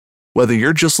Whether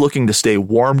you're just looking to stay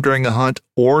warm during a hunt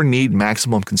or need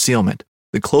maximum concealment,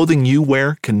 the clothing you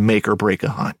wear can make or break a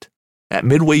hunt. At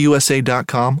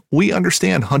MidwayUSA.com, we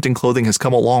understand hunting clothing has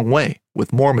come a long way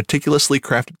with more meticulously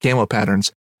crafted camo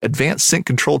patterns, advanced scent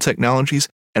control technologies,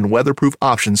 and weatherproof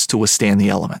options to withstand the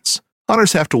elements.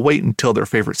 Hunters have to wait until their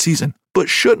favorite season, but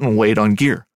shouldn't wait on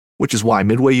gear, which is why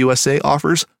Midway USA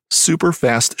offers super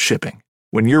fast shipping.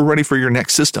 When you're ready for your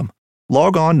next system,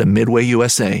 log on to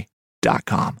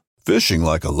MidwayUSA.com. Fishing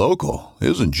like a local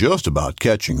isn't just about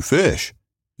catching fish.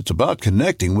 It's about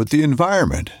connecting with the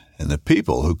environment and the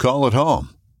people who call it home.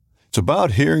 It's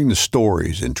about hearing the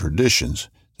stories and traditions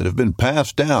that have been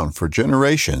passed down for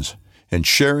generations and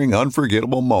sharing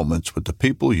unforgettable moments with the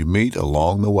people you meet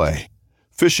along the way.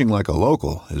 Fishing like a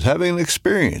local is having an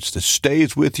experience that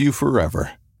stays with you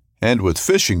forever. And with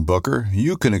Fishing Booker,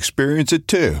 you can experience it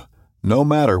too, no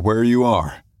matter where you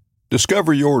are.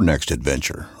 Discover your next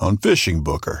adventure on Fishing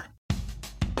Booker.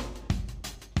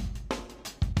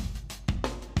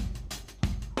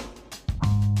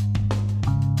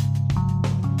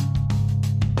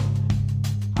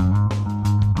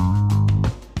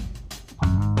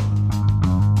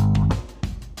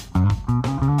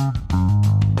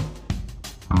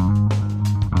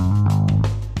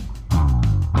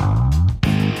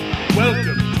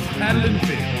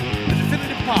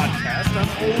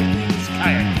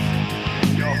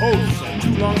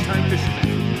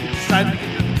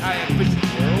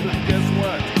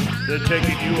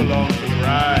 Taking you along for the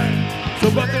ride.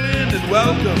 So buckle in and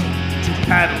welcome to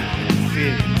Paddle and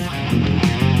Fin.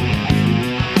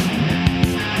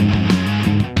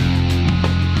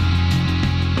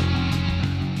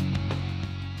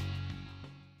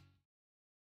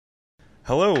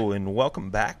 Hello and welcome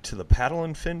back to the Paddle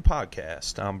and Fin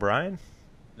podcast. I'm Brian.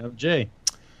 I'm Jay.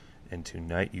 And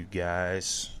tonight, you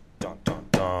guys,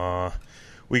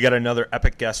 we got another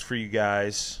epic guest for you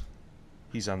guys.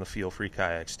 He's on the Feel Free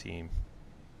Kayaks team.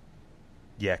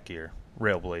 Yak Gear,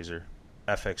 Railblazer,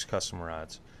 FX Custom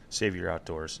Rods, Savior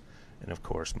Outdoors, and of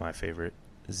course my favorite,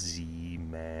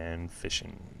 Z-Man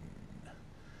Fishing.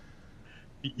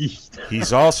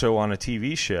 He's also on a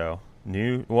TV show.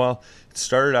 It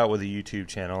started out with a YouTube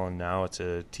channel and now it's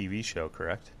a TV show,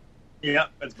 correct? Yeah,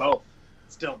 it's both.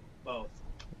 Still both.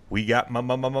 We got Mike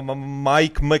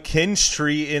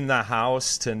Mckinstry in the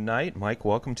house tonight. Mike,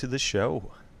 welcome to the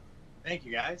show. Thank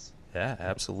you, guys. Yeah,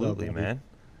 absolutely, man.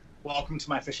 Welcome to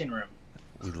my fishing room.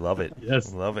 We love it.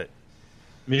 Yes. Love it.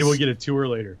 Maybe we'll get a tour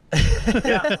later.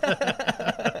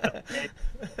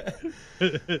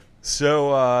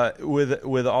 So,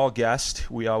 with all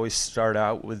guests, we always start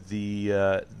out with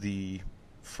the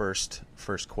first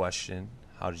question.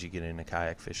 How did you get into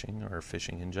kayak fishing or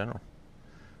fishing in general?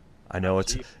 I know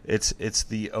it's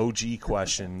the OG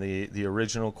question, the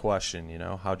original question. You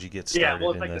know, how'd you get started? Yeah,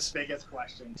 well, it's in like this? the biggest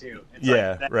question too. It's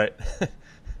yeah, like right.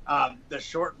 The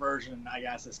short version, I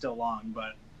guess, is still long,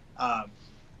 but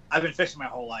I've been fishing my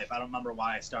whole life. I don't remember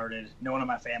why I started. No one in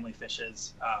my family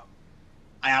fishes.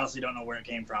 I honestly don't know where it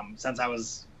came from. Since I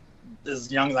was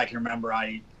as young as I can remember,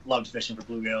 I loved fishing for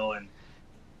bluegill and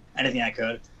anything I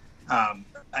could.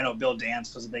 I know Bill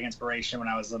Dance was a big inspiration when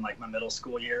I was in like my middle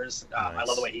school years. Nice. I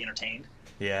love the way he entertained.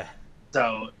 Yeah.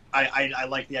 So I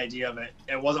like the idea of it.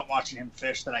 It wasn't watching him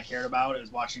fish that I cared about. It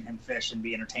was watching him fish and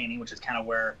be entertaining, which is kind of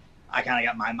where I kind of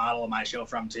got my model of my show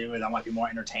from too. Is I want to be more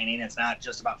entertaining. It's not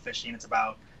just about fishing. It's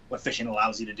about what fishing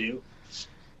allows you to do.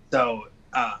 So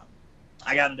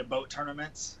I got into boat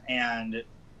tournaments and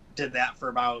did that for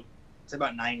about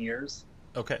 9 years.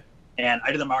 Okay. And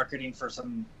I did the marketing for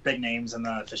some big names in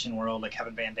the fishing world, like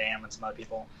Kevin Van Dam and some other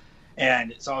people.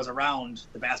 And so I was around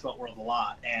the bass boat world a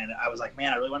lot. And I was like,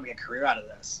 man, I really want to make a career out of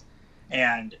this.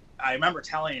 And I remember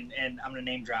telling, and I'm going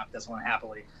to name drop this one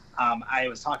happily. I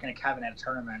was talking to Kevin at a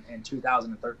tournament in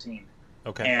 2013.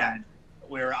 Okay. And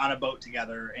we were on a boat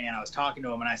together, and I was talking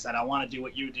to him, and I said, I want to do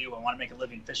what you do. I want to make a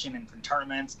living fishing in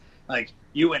tournaments. Like,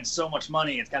 you win so much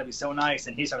money. It's got to be so nice.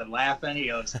 And he started laughing. He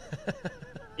goes,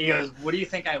 what do you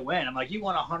think I win? I'm like, you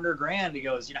won $100,000. He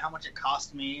goes, you know how much it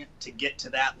cost me to get to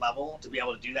that level, to be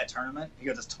able to do that tournament? He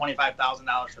goes, it's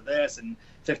 $25,000 for this and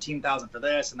 $15,000 for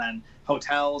this, and then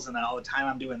hotels, and then all the time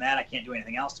I'm doing that, I can't do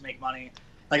anything else to make money.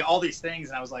 Like, all these things.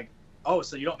 And I was like, oh,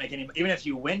 so you don't make any, even if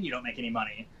you win, you don't make any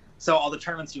money. So all the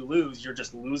tournaments you lose, you're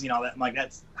just losing all that. I'm like,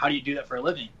 how do you do that for a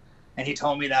living? And he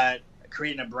told me that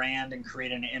creating a brand and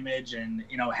creating an image and,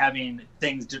 you know, having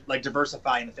things like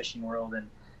diversify in the fishing world and,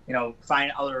 you know,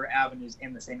 find other avenues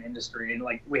in the same industry. And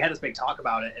like, we had this big talk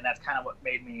about it, and that's kind of what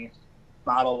made me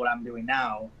model what I'm doing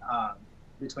now,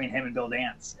 between him and Bill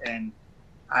Dance. And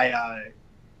I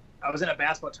was in a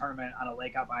basketball tournament on a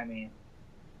lake out by me,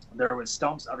 there was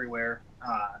stumps everywhere.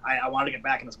 I wanted to get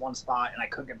back in this one spot, and I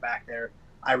couldn't get back there.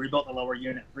 I rebuilt the lower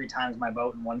unit 3 times my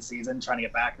boat in one season trying to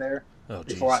get back there.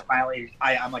 Before I finally,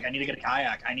 I'm like, I need to get a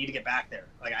kayak. I need to get back there.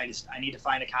 Like, I need to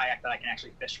find a kayak that I can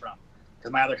actually fish from.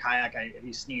 Because my other kayak, if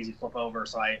you sneeze, you flip over,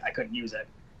 so I couldn't use it.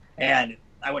 And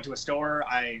I went to a store.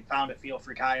 I found a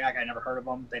feel-free kayak. I never heard of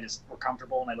them. They just were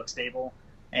comfortable and they looked stable.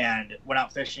 And went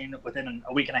out fishing. Within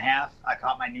a week and a half, I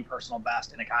caught my new personal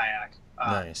best in a kayak.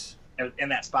 Nice. In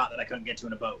that spot that I couldn't get to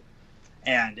in a boat.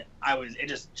 And it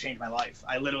just changed my life.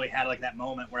 I literally had like that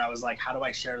moment where I was like, how do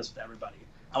I share this with everybody?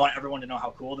 I want everyone to know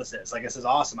how cool this is. Like, this is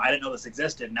awesome. I didn't know this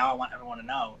existed. Now I want everyone to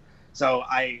know. So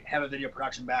I have a video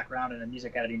production background and a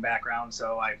music editing background.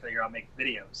 So I figure I'll make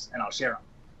videos and I'll share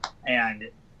them. And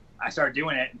I started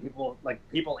doing it, and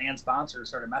people and sponsors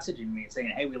started messaging me saying,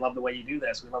 hey, we love the way you do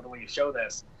this. We love the way you show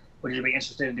this. Would you be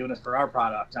interested in doing this for our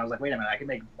product? And I was like, wait a minute,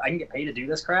 I can get paid to do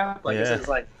this crap? Like, This is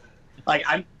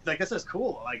this is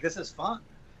cool. Like, this is fun.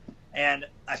 And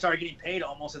I started getting paid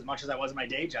almost as much as I was in my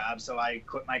day job. So I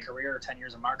quit my career, 10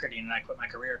 years of marketing, and I quit my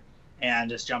career and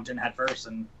just jumped in head first.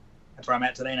 And that's where I'm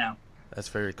at today now. That's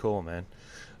very cool, man.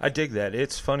 I dig that.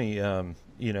 It's funny,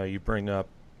 you bring up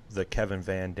the Kevin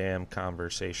Van Dam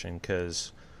conversation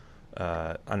because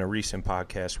on a recent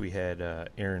podcast we had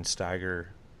Aaron Steiger,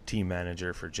 team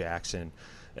manager for Jackson,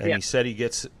 and he said he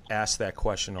gets asked that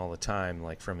question all the time,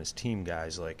 like from his team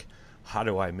guys, like, how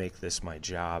do I make this my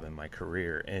job and my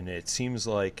career? And it seems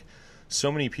like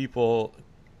so many people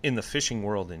in the fishing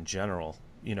world in general,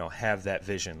 have that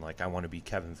vision. Like, I want to be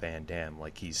Kevin Van Dam.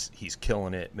 Like, he's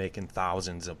killing it, making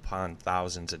thousands upon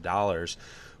thousands of dollars,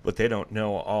 but they don't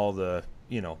know all the,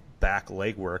 back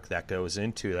legwork that goes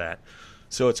into that.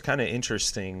 So it's kind of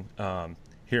interesting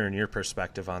hearing your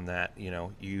perspective on that.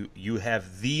 You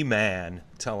have the man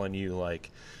telling you,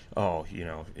 like, oh,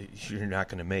 you're not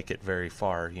going to make it very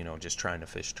far, just trying to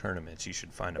fish tournaments. You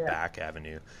should find a back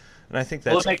avenue. And I think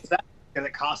that's... Well, it makes sense because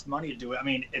it costs money to do it. I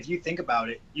mean, if you think about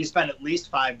it, you spend at least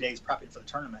 5 days prepping for the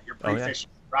tournament. You're pre-fishing,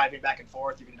 driving back and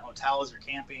forth, you're in hotels, you're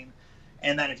camping.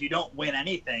 And then if you don't win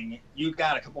anything, you've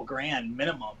got a couple grand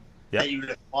minimum that you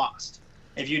just lost.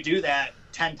 If you do that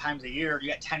 10 times a year, you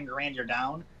got 10 grand you're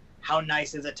down. How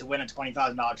nice is it to win a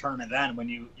 $20,000 tournament then when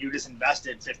you just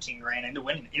invested 15 grand into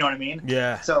winning? You know what I mean?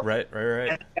 Yeah. So right.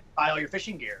 And you got to buy all your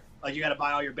fishing gear. Like, you got to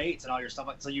buy all your baits and all your stuff.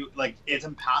 So it's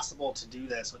impossible to do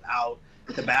this without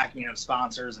the backing of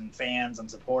sponsors and fans and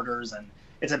supporters, and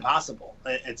it's impossible.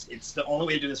 It's the only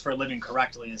way to do this for a living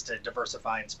correctly is to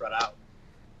diversify and spread out.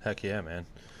 Heck yeah, man.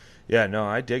 Yeah, no,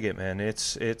 I dig it, man.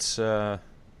 It's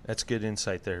that's good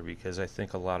insight there, because I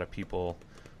think a lot of people,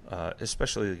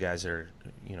 especially the guys that are,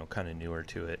 kind of newer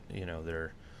to it,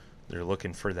 they're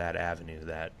looking for that avenue,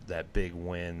 that big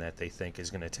win that they think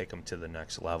is going to take them to the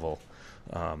next level.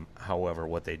 However,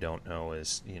 what they don't know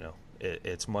is,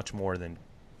 it's much more than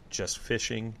just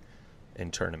fishing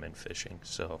and tournament fishing.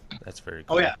 So that's very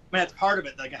cool. Oh yeah, I mean, it's part of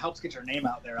it. Like, it helps get your name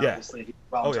out there. Obviously, if you do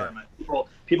well in tournament,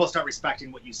 people start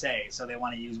respecting what you say, so they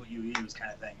want to use what you use, kind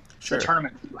of thing. Sure. The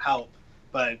tournament will help,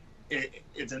 but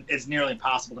it's nearly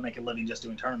impossible to make a living just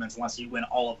doing tournaments unless you win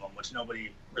all of them, which nobody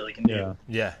really can do.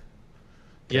 Yeah,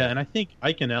 and I think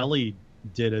Ike and Ellie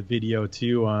did a video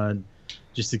too on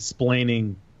just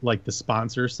explaining like the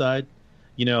sponsor side,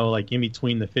 like in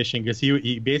between the fishing, because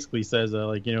he basically says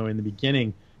in the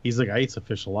beginning he's like, I used to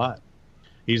fish a lot.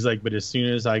 He's like, but as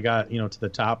soon as I got to the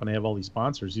top and I have all these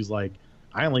sponsors, he's like,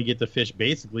 I only get to fish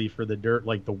basically for the dirt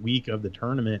like the week of the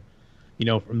tournament,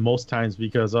 for most times,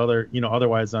 because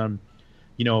otherwise I'm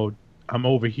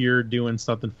over here doing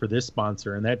something for this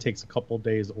sponsor and that takes a couple of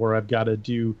days, or I've got to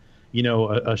do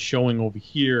a showing over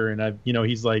here, and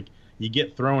he's like, you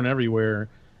get thrown everywhere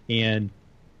and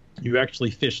you actually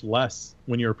fish less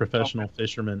when you're a professional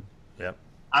fisherman. Yep.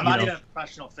 I'm not even a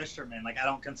professional fisherman. Like, I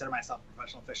don't consider myself a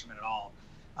professional fisherman at all.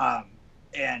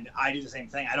 And I do the same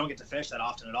thing. I don't get to fish that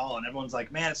often at all. And everyone's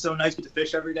like, man, it's so nice to get to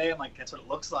fish every day. I'm like, that's what it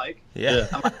looks like. Yeah.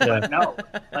 I'm like, no.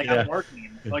 Like, I'm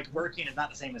working. Like, working is not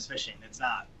the same as fishing. It's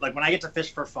not. Like, when I get to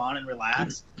fish for fun and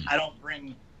relax, I don't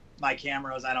bring my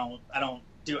cameras. I don't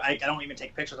even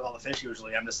take pictures of all the fish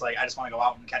usually. I'm just like, I just want to go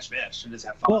out and catch fish and just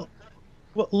have fun.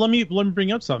 Well, let me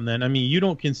bring up something then. I mean, you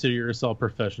don't consider yourself a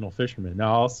professional fisherman.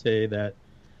 Now, I'll say that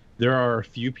there are a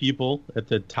few people at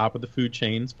the top of the food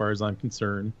chain, as far as I'm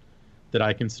concerned, that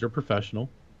I consider professional.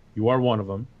 You are one of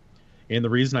them. And the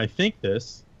reason I think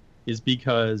this is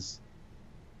because,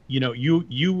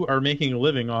 you are making a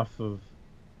living off of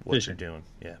what fishing. You're doing.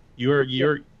 Yeah.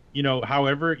 You're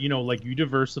however, like, you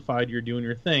diversified, you're doing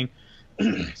your thing.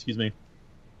 'Excuse me.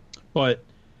 But,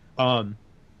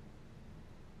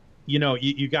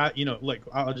 you got, like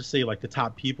I'll just say like the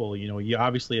top people, you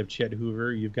obviously have Chet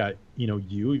Hoover, you've got,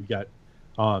 you've got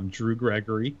Drew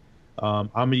Gregory.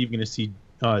 I'm even going to see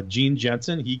Gene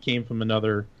Jensen. He came from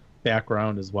another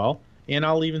background as well. And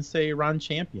I'll even say Ron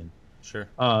Champion. Sure.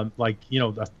 Like,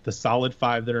 the solid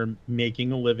five that are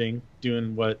making a living,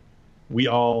 doing what we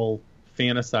all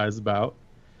fantasize about.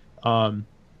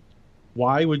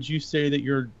 Why would you say that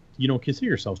you don't consider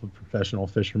yourself a professional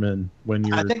fisherman when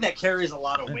you're... I think that carries a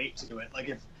lot of weight to it. Like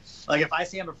if I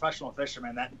say I'm a professional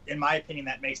fisherman, that, in my opinion,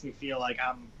 that makes me feel like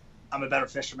I'm a better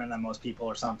fisherman than most people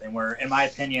or something, where, in my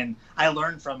opinion, I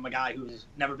learned from a guy who's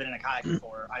never been in a kayak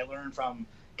before. I learned from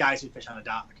guys who fish on a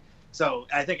dock. So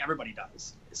I think everybody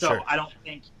does. So Sure. I don't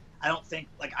think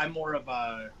like I'm more of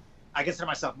I consider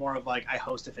myself more of like I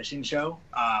host a fishing show.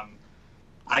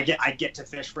 I get to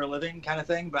fish for a living kind of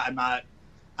thing, but I'm not,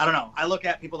 I don't know. I look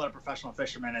at people that are professional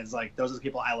fishermen as like, those are the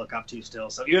people I look up to still.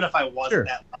 So even if I wasn't Sure.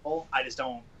 that level, I just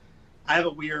don't, I have a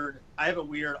weird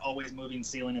always moving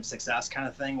ceiling of success kind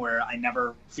of thing where I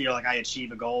never feel like I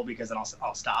achieve a goal because then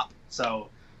I'll stop. So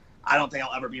I don't think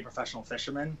I'll ever be a professional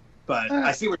fisherman, but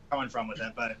I see where you're coming from with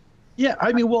it. But Yeah,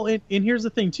 I mean, well, and here's the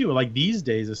thing too. Like these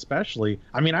days, especially,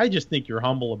 I mean, I just think you're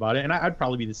humble about it, and I'd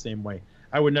probably be the same way.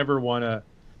 I would never want to,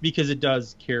 because it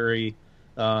does carry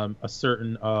a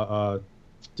certain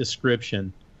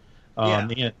description,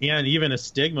 and even a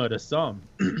stigma to some.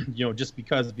 Just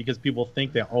because people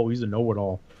think that, oh, he's a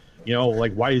know-it-all.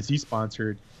 Like, why is he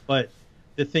sponsored? But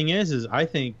the thing is I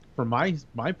think from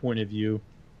my point of view,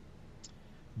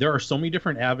 there are so many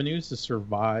different avenues to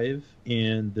survive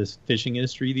in this fishing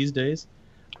industry these days.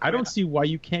 I don't see why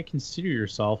you can't consider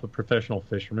yourself a professional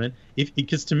fisherman,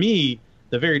 because to me,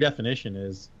 the very definition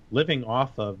is living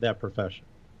off of that profession.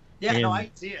 yeah, no, I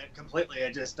see it completely.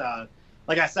 I just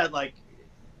like I said, like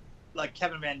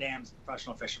Kevin Van Dam's a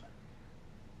professional fisherman.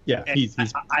 Yeah, And he's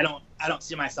I don't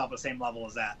see myself at the same level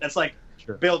as that. That's like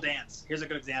sure. Bill Dance. Here's a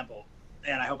good example,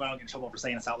 and I hope I don't get in trouble for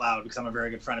saying this out loud because I'm a very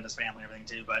good friend of his family and everything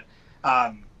too. But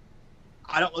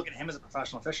I don't look at him as a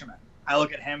professional fisherman. I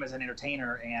look at him as an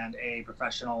entertainer and a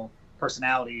professional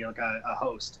personality, like a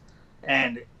host.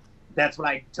 And that's what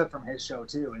I took from his show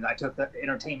too. And I took the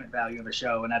entertainment value of the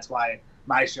show, and that's why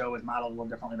my show is modeled a little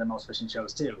differently than most fishing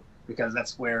shows too, because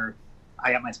that's where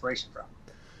I got my inspiration from.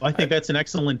 Well, I think that's an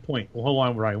excellent point. Well, hold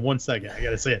on, Ryan, 1 second. I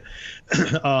got to say it.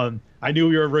 I knew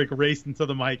we were racing to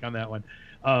the mic on that one.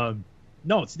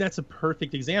 No, see, that's a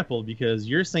perfect example, because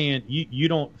you're saying you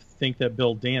don't think that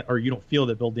Bill Dance, or you don't feel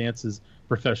that Bill Dance is a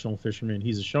professional fisherman.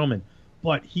 He's a showman,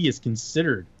 but he is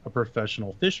considered a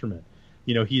professional fisherman.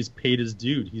 He's paid his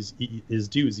dues. He's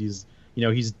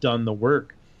he's done the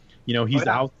work. He's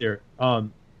out there.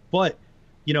 But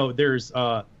there's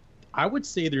I would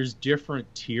say there's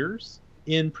different tiers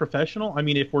in professional. I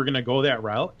mean, if we're gonna go that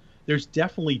route, there's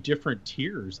definitely different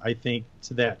tiers, I think,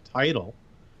 to that title.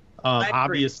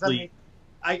 Obviously.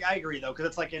 I agree though, because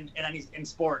it's like in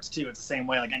sports too. It's the same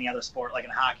way, like any other sport. Like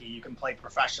in hockey, you can play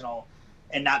professional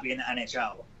and not be in the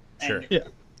NHL. Sure. And Yeah.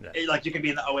 like you can be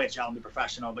in the OHL and be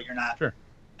professional, but you're not Sure.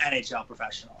 NHL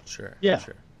professional. Sure. Yeah.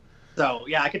 Sure. So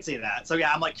yeah, I could see that. So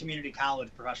yeah, I'm like community college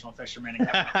professional fisherman. And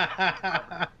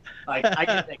like I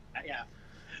can think that,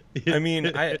 yeah. I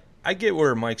mean, I get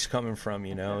where Mike's coming from.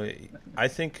 I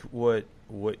think what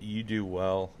you do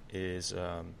well is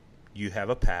you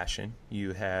have a passion.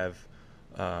 You have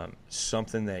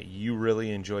something that you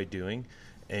really enjoy doing,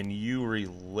 and you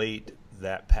relate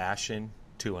that passion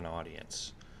to an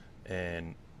audience,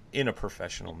 and in a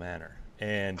professional manner.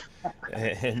 And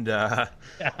I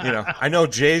know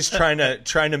Jay's trying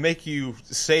to make you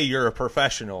say you're a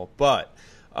professional, but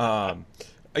I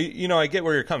get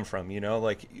where you're coming from.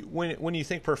 Like when you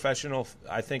think professional,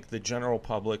 I think the general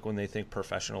public, when they think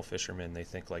professional fisherman, they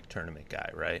think like tournament guy,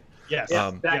 right? Yes.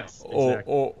 Yes, Yes. Exactly.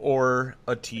 Or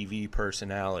a TV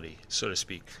personality, so to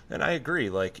speak. And I agree.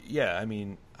 Like, yeah, I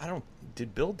mean,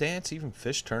 did Bill Dance even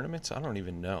fish tournaments? I don't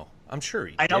even know. I'm sure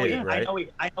he did, right?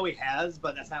 I know he has,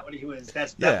 but that's not what he was.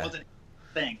 That wasn't his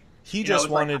thing. He just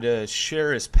wanted to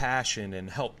share his passion and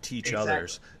help teach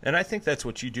others, and I think that's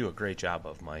what you do a great job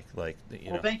of, Mike. Like,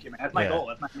 well, thank you, man. That's my goal.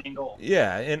 That's my main goal.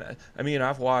 Yeah, and I mean,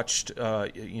 I've watched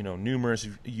numerous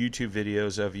YouTube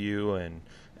videos of you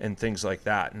and things like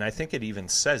that, and I think it even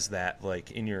says that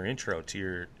like in your intro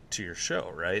to your show,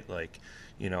 right? Like,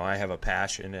 I have a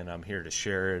passion and I'm here to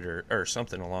share it, or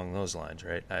something along those lines,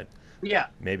 right? Yeah.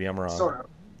 Maybe I'm wrong. Sort of.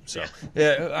 So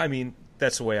yeah, I mean,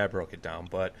 that's the way I broke it down,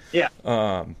 but yeah.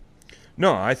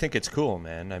 No, I think it's cool,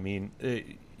 man. I mean,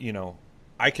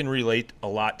 I can relate a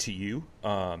lot to you.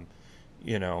 I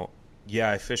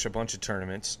fish a bunch of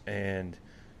tournaments, and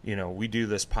we do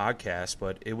this podcast,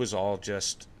 but it was all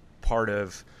just part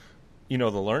of you know,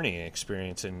 the learning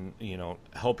experience and, you know,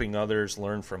 helping others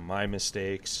learn from my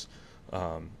mistakes,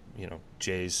 you know,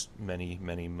 Jay's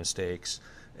many mistakes,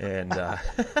 and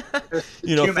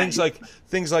you know, things like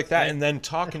that, and then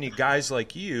talking to guys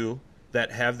like you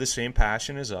that have the same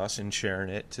passion as us and sharing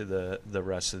it to the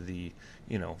rest of the,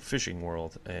 you know, fishing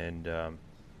world. And no,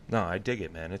 I dig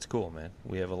it, man. It's cool, man.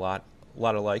 We have a lot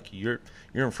of like. You're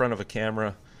in front of a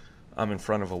camera, I'm in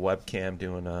front of a webcam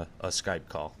doing a Skype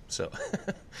call. So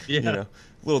Yeah. you know,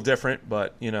 a little different,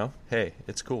 but you know, hey,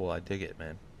 it's cool. I dig it,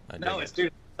 man. Dude,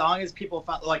 as long as people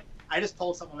find, like, I just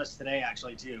told someone this today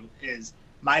actually too, is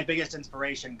my biggest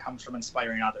inspiration comes from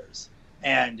inspiring others.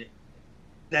 And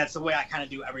that's the way I kind of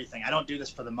do everything. I don't do this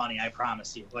for the money, I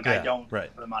promise you. Like, I don't do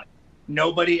it for the money.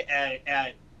 Nobody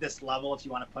at this level, if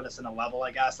you want to put us in a level,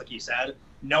 I guess, like you said,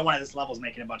 no one at this level is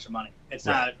making a bunch of money. It's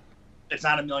not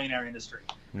a millionaire industry.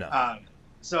 No.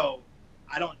 So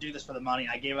I don't do this for the money.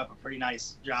 I gave up a pretty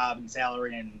nice job and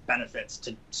salary and benefits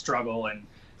to struggle and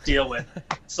deal with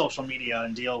social media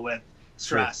and deal with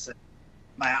stress. Sure. And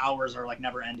my hours are like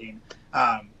never ending.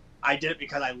 I did it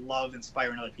because I love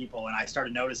inspiring other people, and I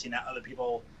started noticing that other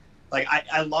people, like,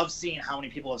 I love seeing how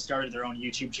many people have started their own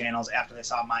YouTube channels after they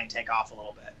saw mine take off a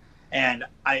little bit. And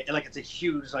it's a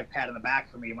huge like pat on the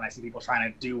back for me when I see people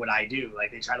trying to do what I do.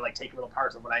 Like, they try to like take little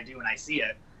parts of what I do, and I see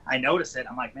it, I notice it.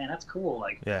 I'm like, man, that's cool.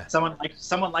 Like,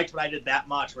 someone liked what I did that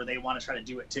much where they want to try to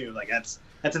do it too. Like, that's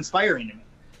inspiring to me.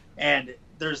 And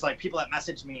there's like people that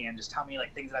message me and just tell me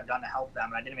like things that I've done to help them,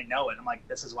 and I didn't even know it. I'm like,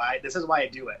 this is why I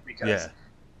do it, because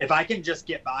if I can just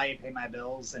get by and pay my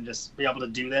bills and just be able to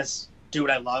do what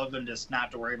I love and just not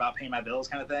have to worry about paying my bills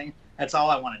kind of thing, that's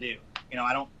all I want to do. You know,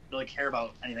 I don't really care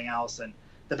about anything else. And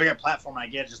the bigger platform I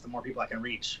get, just the more people I can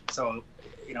reach. So,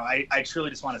 you know, I truly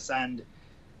just want to send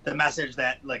the message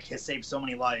that like has saved so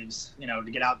many lives, you know, to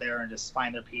get out there and just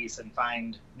find their peace and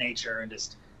find nature and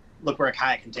just look where a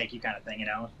kayak can take you kind of thing, you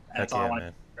know? And that's all I want to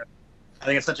do. I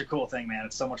think it's such a cool thing, man.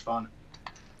 It's so much fun.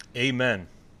 Amen.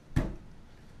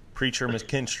 Preacher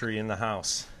Mckinstry in the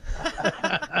house.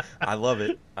 I love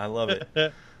it.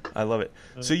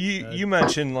 So you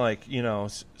mentioned, like, you know,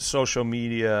 social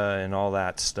media and all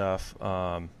that stuff.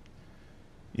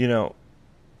 You know,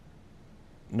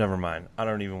 never mind. I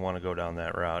don't even want to go down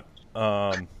that route.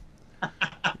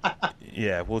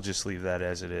 Yeah, we'll just leave that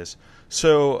as it is.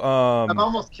 So I'm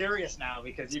almost curious now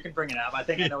because you can bring it up. I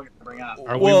think I know what you're going to bring up.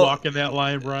 Are we walking that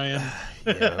line, Brian?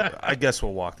 Yeah, I guess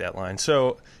we'll walk that line.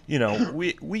 So, you know,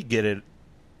 we get it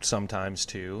sometimes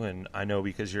too, and I know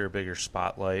because you're a bigger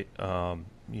spotlight,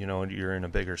 you know, and you're in a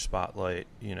bigger spotlight,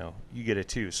 you know, you get it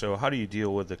too. So how do you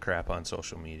deal with the crap on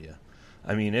social media?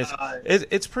 I mean,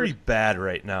 it's pretty bad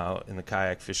right now in the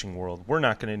kayak fishing world. We're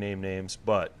not going to name names,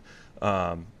 but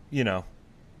you know,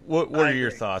 what are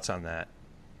your thoughts on that?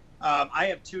 I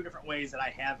have two different ways that I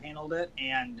have handled it,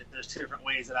 and there's two different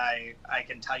ways that I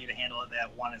can tell you to handle it.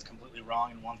 That one is completely wrong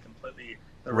and one's completely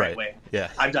the right way. Yeah,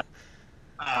 I've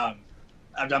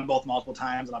done both multiple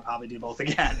times, and I'll probably do both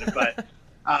again. But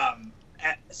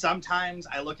sometimes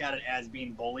I look at it as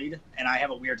being bullied, and I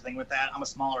have a weird thing with that. I'm a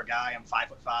smaller guy. I'm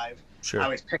 5'5". Sure. I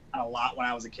was picked on a lot when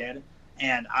I was a kid,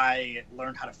 and I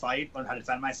learned how to fight, learned how to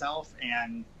defend myself,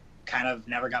 and kind of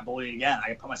never got bullied again.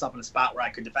 I put myself in a spot where I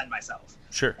could defend myself.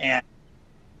 Sure. And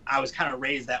I was kind of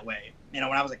raised that way. You know,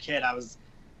 when I was a kid, I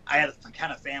had a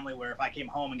kind of family where if I came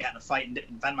home and got in a fight and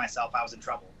didn't defend myself, I was in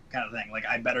trouble, kind of thing. Like,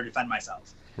 I better defend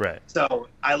myself. Right. So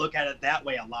I look at it that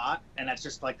way a lot, and that's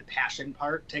just like the passion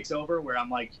part takes over, where I'm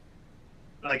like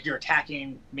you're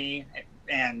attacking me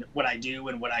and what I do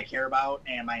and what I care about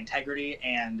and my integrity,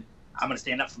 and I'm going to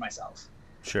stand up for myself.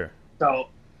 Sure. So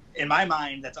in my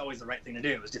mind, that's always the right thing to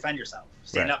do, is defend yourself.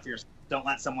 Stand up for yourself. Don't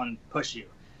let someone push you.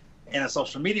 In the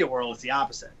social media world, it's the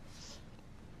opposite.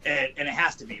 And it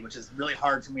has to be, which is really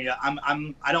hard for me to.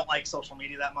 I don't like social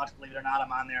media that much, believe it or not.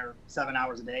 I'm on there 7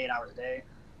 hours a day, 8 hours a day.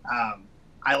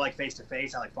 I like face to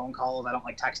face. I like phone calls. I don't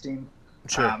like texting.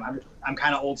 Sure. I'm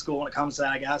kind of old school when it comes to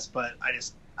that, I guess. But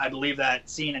I believe that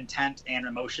seeing intent and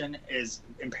emotion is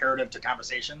imperative to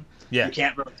conversation. Yeah. You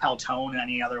can't really tell tone in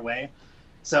any other way.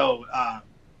 So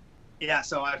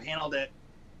so I've handled it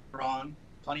wrong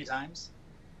plenty of times,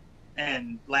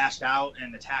 and lashed out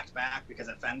and attacked back because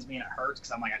it offends me and it hurts,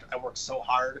 because I'm like, I work so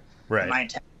hard. Right. And my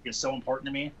integrity is so important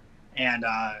to me. And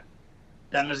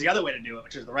then there's the other way to do it,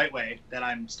 which is the right way that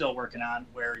I'm still working on,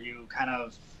 where you kind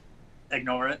of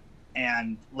ignore it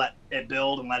and let it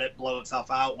build and let it blow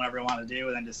itself out whenever you want to do,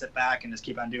 and then just sit back and just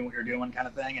keep on doing what you're doing, kind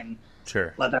of thing, and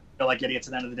let them feel like idiots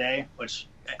at the end of the day, which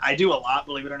I do a lot,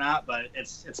 believe it or not, but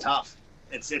it's tough.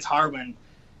 It's hard when,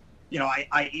 you know,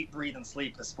 I eat, breathe, and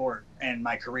sleep the sport and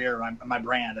my career, my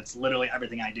brand. It's literally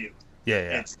everything I do.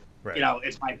 Yeah. Right. You know,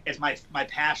 it's my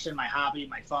passion, my hobby,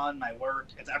 my fun, my work.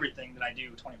 It's everything that I do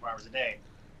 24 hours a day.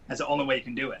 That's the only way you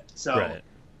can do it. So Right.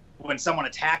 when someone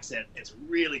attacks it, it's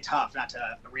really tough not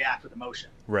to react with emotion.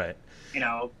 Right. You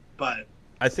know, but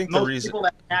I think most the reason people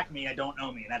that attack me, I don't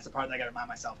know me, and that's the part that I got to remind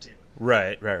myself too.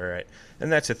 Right.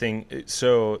 And that's the thing.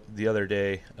 So the other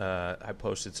day, I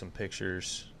posted some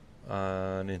pictures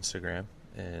on Instagram,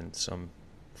 and some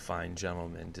fine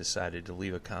gentleman decided to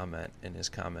leave a comment, and his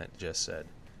comment just said,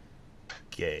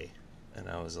 "gay." And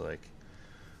I was like,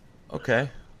 okay,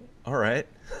 all right.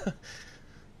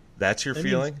 That's your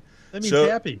feeling? That means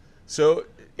happy. So,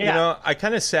 Yeah. you know, I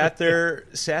kind of sat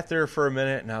there for a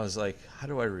minute, and I was like, how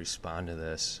do I respond to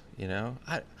this? You know,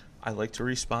 I like to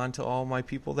respond to all my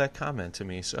people that comment to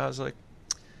me. So I was like,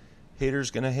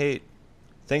 haters gonna hate.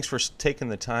 Thanks for taking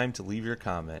the time to leave your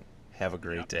comment. Have a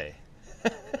great day.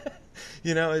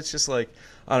 You know, it's just like,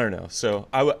 I don't know. So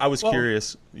I was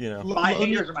curious, you know. My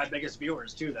haters are my biggest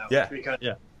viewers too, though. Yeah. Because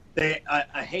Yeah.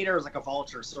 a hater is like a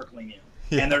vulture circling you.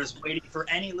 Yeah. And they're just waiting for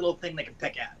any little thing they can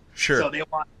pick at. Sure. So they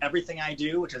want everything I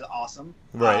do, which is awesome.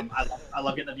 Right. I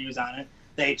love getting the views on it.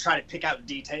 They try to pick out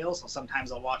details, so sometimes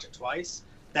they'll watch it twice.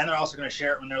 Then they're also going to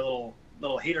share it in their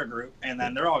little hater group, and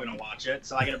then they're all going to watch it,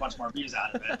 so I get a bunch more views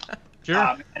out of it.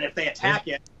 Sure. And if they attack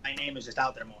it, my name is just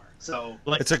out there more. So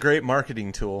Like, It's a great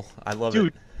marketing tool. I love dude,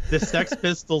 it. the Sex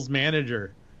Pistols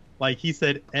manager, like he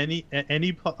said, any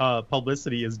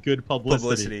publicity is good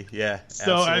publicity. Yeah.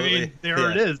 So absolutely. I mean,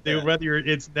 there it is. Yeah. Whether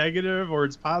it's negative or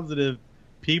it's positive,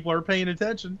 people are paying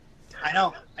attention. I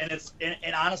know,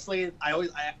 and honestly,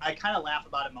 I kind of laugh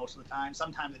about it most of the time.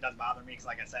 Sometimes it does bother me because,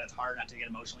 like I said, it's hard not to get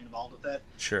emotionally involved with it.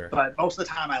 Sure. But most of the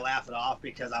time, I laugh it off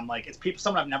because I'm like, it's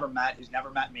someone I've never met who's never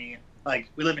met me.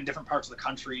 Like, we live in different parts of the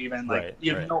country, even. Like, Right,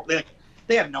 you have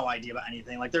they have no idea about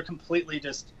anything. Like, they're completely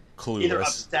just either Clueless.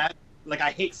 upset. Like, I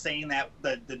hate saying that.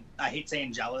 I hate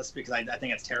saying jealous because I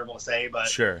think it's terrible to say. But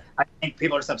Sure. I think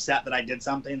people are just upset that I did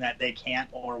something that they can't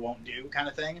or won't do, kind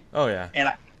of thing. Oh yeah. And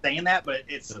I'm saying that, but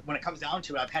it's when it comes down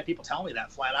to it, I've had people tell me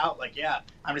that flat out. Like, yeah,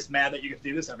 I'm just mad that you get to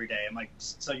do this every day. I'm like,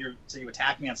 so you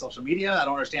attack me on social media? I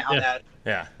don't understand how that.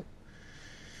 Yeah.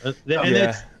 And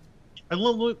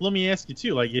let me ask you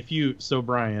too. Like,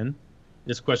 Brian,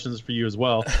 this question is for you as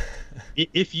well.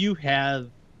 If you have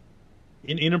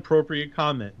an inappropriate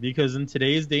comment, because in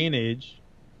today's day and age,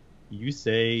 you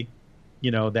say,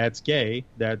 you know, that's gay.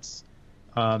 That's,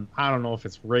 I don't know if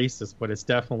it's racist, but it's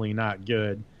definitely not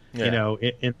good. Yeah. You know,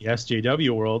 in the SJW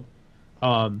world,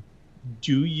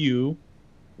 do you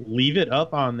leave it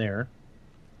up on there,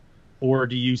 or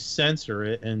do you censor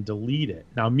it and delete it?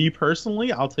 Now, me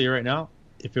personally, I'll tell you right now,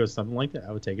 if it was something like that,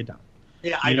 I would take it down.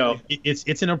 Yeah,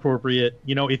 It's inappropriate.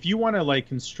 You know, if you want to like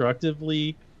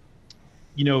constructively,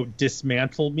 you know,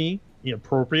 dismantle me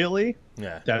appropriately,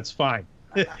 Yeah. that's fine.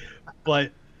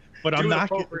 but I'm not.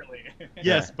 appropriately.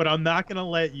 Yes, Yeah. but I'm not going to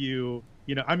let you.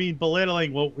 You know, I mean,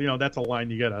 belittling. Well, you know, that's a line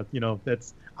you gotta. You know,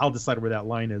 I'll decide where that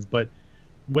line is. But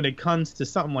when it comes to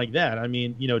something like that, I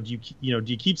mean, you know, do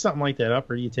you keep something like that up,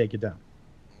 or do you take it down?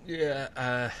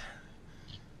 Yeah.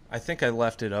 I think I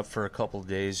left it up for a couple of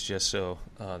days just so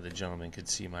the gentleman could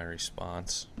see my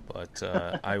response, but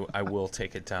I will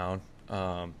take it down.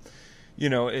 You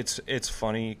know, it's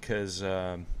funny because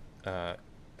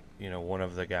you know, one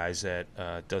of the guys that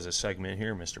does a segment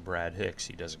here, Mr. Brad Hicks,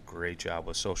 he does a great job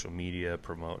with social media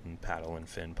promoting Paddle and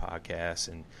Fin podcasts,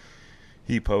 and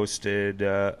he posted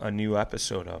a new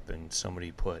episode up, and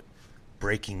somebody put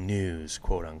breaking news,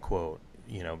 quote unquote,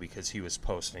 you know, because he was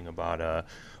posting about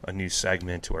a new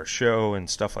segment to our show and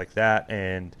stuff like that.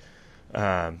 And,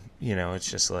 you know,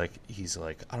 it's just like, he's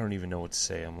like, I don't even know what to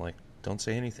say. I'm like, don't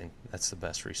say anything. That's the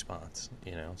best response,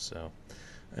 you know? So,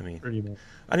 I mean,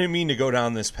 I didn't mean to go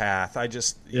down this path. I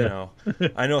just, you know,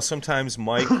 I know sometimes,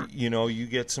 Mike, you know, you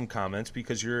get some comments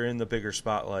because you're in the bigger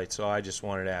spotlight. So I just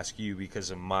wanted to ask you because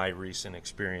of my recent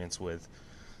experience with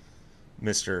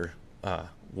Mr.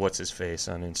 What's his face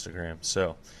on Instagram.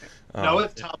 So, No,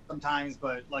 it's tough sometimes,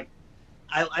 but like,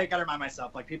 I gotta remind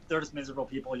myself, like, people, they're just miserable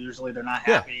people. Usually, they're not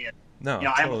happy. And, no, you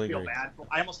know, I I totally almost feel agree. bad.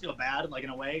 I almost feel bad, like, in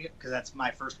a way, because that's my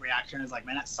first reaction. Is like,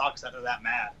 man, that sucks that they're that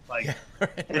mad. Like,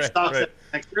 it sucks. Right.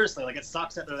 Like, seriously, like, it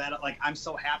sucks that they're that. Like, I'm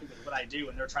so happy with what I do,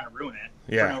 and they're trying to ruin it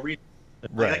Yeah. for no reason.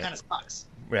 Like, Right. that kind of sucks.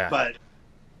 Yeah. But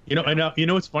You know, I know. You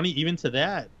know, it's funny. Even to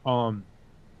that,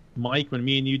 Mike, when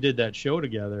me and you did that show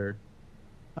together,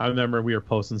 I remember we were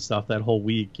posting stuff that whole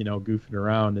week, you know, goofing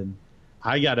around, and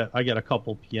I got a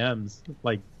couple PMs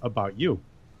like about you,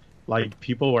 like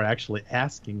people were actually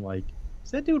asking, like,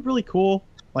 is that dude really cool?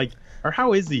 Like, or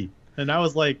how is he? And I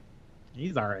was like,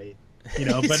 he's all right, you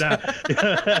know.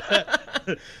 But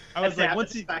I was like,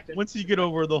 once you get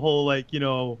over the whole like,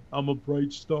 I'm a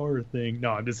bright star thing.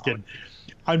 No, I'm just kidding.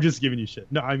 I'm just giving you shit.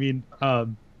 No, I mean,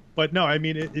 but no, I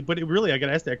mean, but it really, I got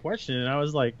asked that question, and I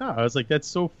was like, no, I was like, that's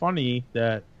so funny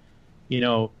that,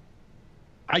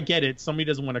 I get it. Somebody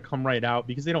doesn't want to come right out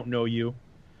because they don't know you.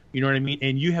 You know what I mean?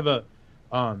 And you have a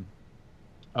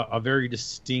very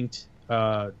distinct,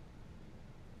 and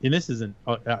this isn't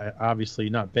obviously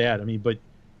not bad. I mean, but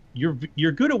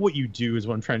you're good at what you do is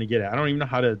what I'm trying to get at. I don't even know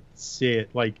how to say it.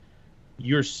 Like,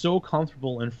 you're so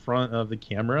comfortable in front of the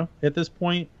camera at this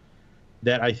point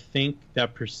that I think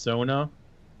that persona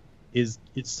it's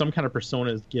some kind of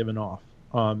persona is given off.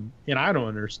 And I don't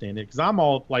understand it because I'm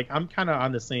kind of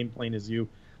on the same plane as you.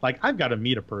 Like, I've got to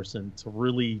meet a person to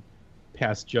really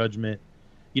pass judgment.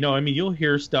 I mean, you'll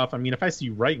hear stuff. I mean, if I see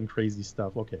you writing crazy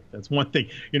stuff, okay, that's one thing.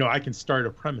 I can start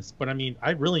a premise, but I mean,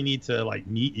 I really need to like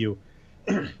meet you.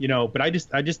 But I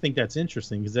just think that's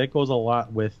interesting because that goes a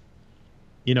lot with,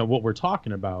 what we're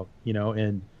talking about.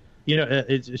 And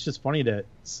it's just funny that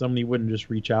somebody wouldn't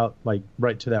just reach out like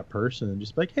right to that person and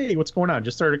just be like, hey, what's going on?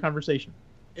 Just start a conversation.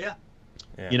 Yeah.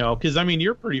 Because I mean,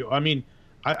 you're pretty. I mean,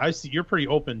 I see you're pretty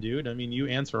open, dude. I mean, you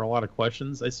answer a lot of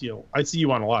questions. I see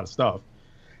you on a lot of stuff.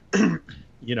 But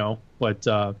yeah,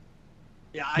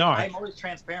 I'm always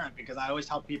transparent because I always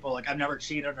tell people like I've never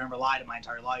cheated or never lied in my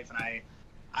entire life, and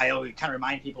I always kind of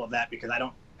remind people of that because I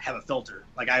don't have a filter.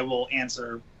 Like, I will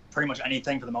answer pretty much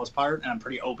anything for the most part, and I'm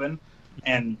pretty open,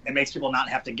 and it makes people not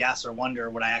have to guess or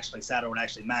wonder what I actually said or what I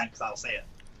actually meant because I'll say it.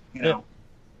 Yeah.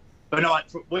 But no,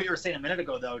 what you were saying a minute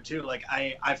ago though too, like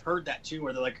I've heard that too,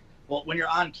 where they're like, well, when you're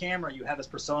on camera, you have this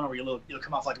persona where you'll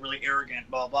come off like really arrogant,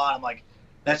 blah blah. I'm like,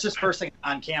 that's just first thing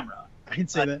on camera. I can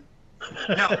say that.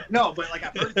 No, but like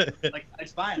I've heard that. Like,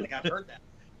 it's fine. Like, I've heard that,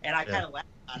 and I kind of laugh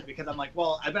at it because I'm like,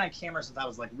 well, I've been on camera since I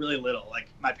was like really little. Like,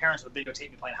 my parents would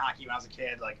videotape me playing hockey when I was a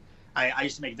kid. Like, I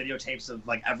used to make videotapes of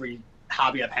like every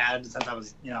hobby I've had since I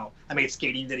was, I made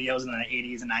skating videos in the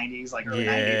 80s and 90s, like early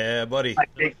 90s. Yeah, buddy.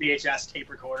 Like big VHS tape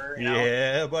recorder.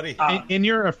 Yeah, buddy. And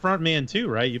you're a front man too,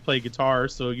 right? You play guitar,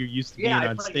 so you're used to being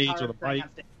on stage with a mic.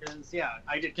 Yeah,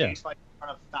 I did cage fight in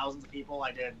front of thousands of people.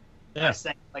 I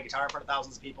sang like guitar in front of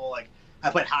thousands of people. Like, I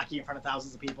played hockey in front of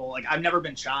thousands of people. Like, I've never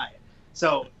been shy.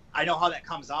 So I know how that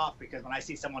comes off because when I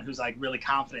see someone who's like really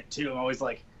confident too, I'm always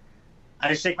like, I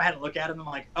just shake my head and look at him. I'm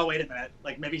like, oh, wait a minute.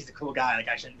 Like, maybe he's a cool guy. Like,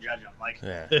 I shouldn't judge him. Like,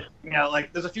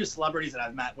 like, there's a few celebrities that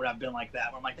I've met where I've been like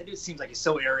that, where I'm like, that dude seems like he's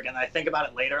so arrogant. And I think about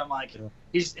it later. I'm like,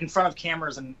 he's in front of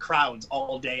cameras and crowds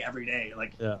all day, every day.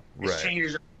 Like,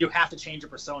 you have to change your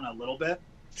persona a little bit.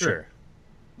 Sure.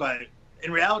 But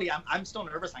in reality, I'm still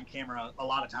nervous on camera a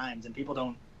lot of times, and people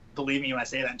don't believe me when I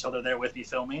say that until they're there with me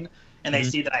filming, and they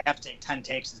see that I have to take 10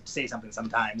 takes to say something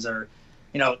sometimes, or,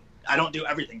 I don't do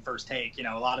everything first take.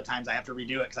 A lot of times I have to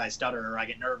redo it because I stutter or I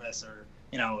get nervous, or,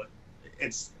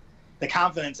 it's the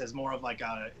confidence is more of like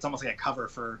it's almost like a cover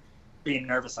for being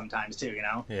nervous sometimes too,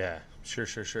 Yeah,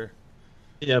 sure.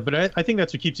 Yeah, but I think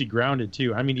that's what keeps you grounded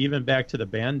too. I mean, even back to the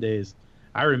band days,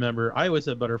 I remember I always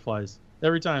had butterflies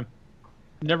every time.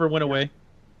 Never went away,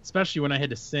 especially when I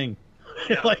had to sing.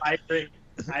 Yeah, like, I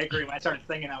agree. When I started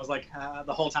singing, I was like,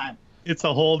 the whole time. It's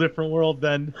a whole different world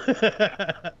then.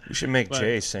 You should make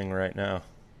Jay sing right now.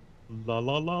 La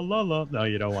la la la la. No,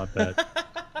 you don't want that.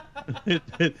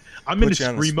 I'm in a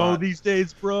screamo these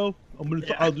days, bro.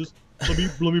 I'll just let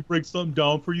me break something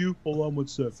down for you. Hold on one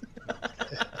sec.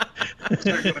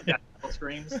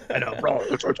 Screams. I know, bro.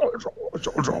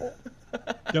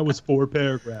 That was 4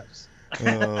 paragraphs.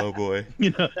 Oh boy.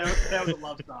 That was a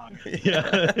love song.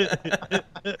 Yeah.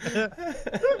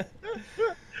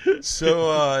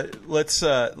 So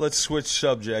let's switch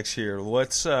subjects here.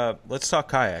 Let's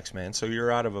talk kayaks, man. So you're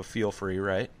out of a Feel Free,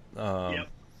 right? Yep.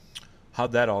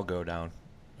 How'd that all go down?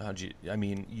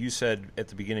 You said at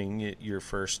the beginning your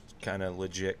first kind of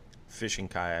legit fishing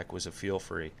kayak was a Feel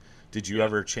Free. Did you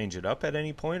ever change it up at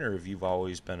any point, or have you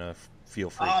always been a Feel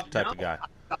Free type of guy?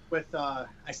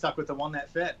 I stuck with the one that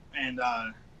fit, and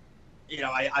I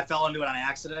fell into it on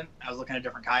accident. I was looking at a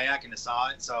different kayak and I saw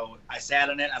it, so I sat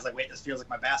in it. I was like, wait, this feels like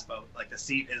my bass boat. Like, the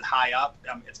seat is high up,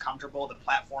 it's comfortable. The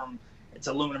platform, it's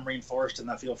aluminum reinforced in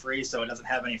the Feel Free, so it doesn't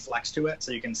have any flex to it,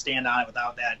 so you can stand on it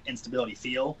without that instability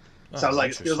feel. So I was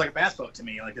like, it feels like a bass boat to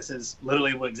me. Like, this is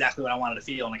literally exactly what I wanted to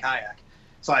feel in a kayak.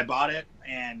 So I bought it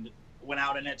and went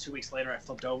out in it. 2 weeks later, I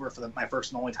flipped over for my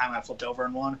first and only time I flipped over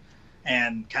in one,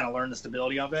 and kind of learned the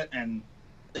stability of it. And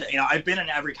I've been in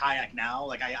every kayak now.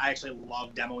 Like, I actually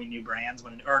love demoing new brands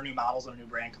or new models when a new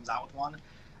brand comes out with one.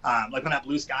 Like when that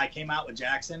Blue Sky came out with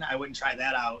Jackson, I went and tried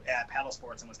that out at Paddle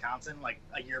Sports in Wisconsin like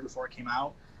a year before it came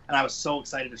out, and I was so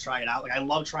excited to try it out. Like, I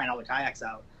love trying all the kayaks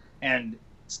out, and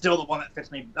still the one that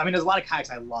fits me. I mean, there's a lot of kayaks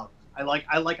I love. I like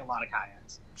a lot of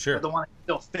kayaks. Sure. But the one that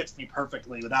still fits me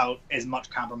perfectly without as much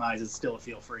compromise is still a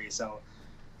Feel Free. So,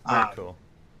 Very cool.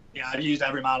 Yeah, I've used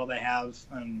every model they have,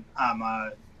 and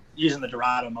I'm using the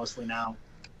Dorado mostly now.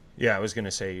 Yeah, I was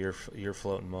gonna say you're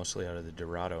floating mostly out of the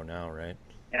Dorado now, right?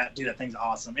 Yeah, dude, that thing's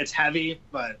awesome. It's heavy,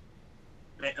 but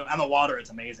on the water, it's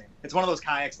amazing. It's one of those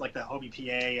kayaks like the Hobie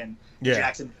PA and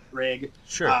Jackson rig.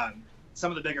 Sure. Some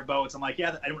of the bigger boats, I'm like,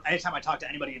 yeah. Anytime I talk to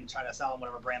anybody and try to sell them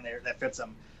whatever brand that fits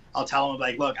them, I'll tell them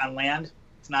like, look, on land,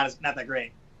 it's not that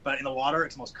great, but in the water,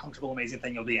 it's the most comfortable, amazing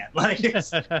thing you'll be in. Like,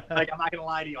 like I'm not gonna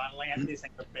lie to you. On land, these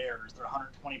things are bears. They're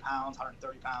 120 pounds,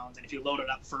 130 pounds, and if you load it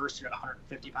up first, you're at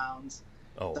 150 pounds.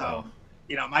 Oh, so,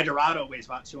 wow. My Dorado weighs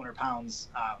about 200 pounds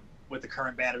with the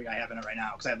current battery I have in it right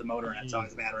now because I have the motor in it, so I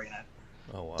have the battery in it.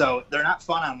 Oh, wow. So they're not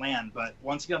fun on land, but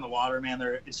once you get on the water, man,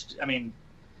 I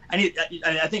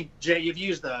think, Jay, you've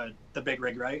used the big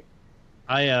rig, right?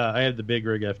 I had the big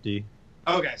rig FD.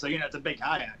 Okay, so it's a big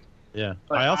kayak. Yeah.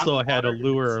 But I also on the had a water,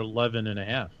 lure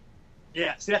 11.5.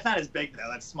 Yeah, see, that's not as big though.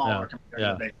 That's smaller compared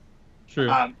to the big.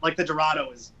 True. Like the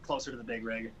Dorado is closer to the big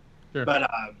rig. Sure. But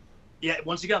yeah,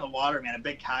 once you get on the water, man, a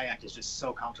big kayak is just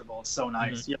so comfortable. It's so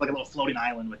nice. You have like a little floating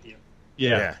island with you.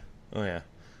 Yeah. Oh yeah.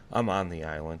 I'm on the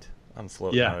island. I'm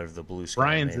floating out of the blue sky.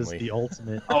 Brian's mainly. is the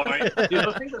ultimate. Oh, right. Dude,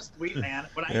 those things are sweet, man.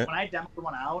 When I demoed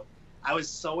one out, I was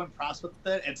so impressed with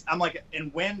it. I'm like,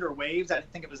 in wind or waves, I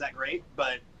didn't think it was that great,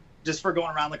 but just for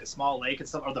going around like a small lake and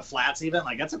stuff, or the flats even,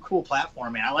 like that's a cool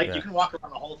platform, man. You can walk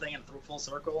around the whole thing in a full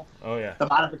circle. Oh yeah. The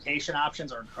modification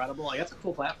options are incredible. Like that's a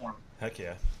cool platform. Heck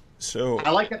yeah. So I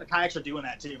like that the kayaks are doing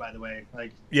that too, by the way.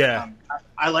 Like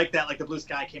I like that. Like the Blue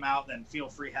Sky came out, then Feel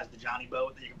Free has the Johnny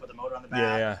boat that you can put the motor on the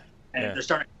back. Yeah. And they're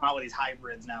starting to come out with these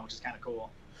hybrids now, which is kind of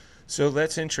cool. So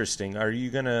that's interesting. Are you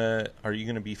gonna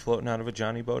be floating out of a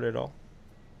Johnny boat at all?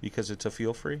 Because it's a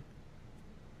Feel Free?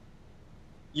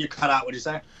 You cut out, what'd you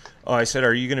say? Oh, I said,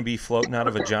 are you going to be floating out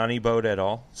of a Johnny boat at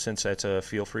all, since that's a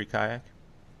Feel Free kayak?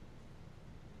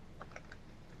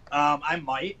 I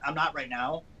might. I'm not right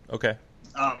now. Okay.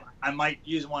 I might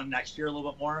use one next year a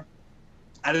little bit more.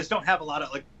 I just don't have a lot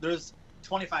of, there's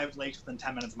 25 lakes within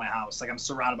 10 minutes of my house. Like, I'm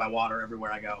surrounded by water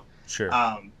everywhere I go. Sure.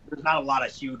 There's not a lot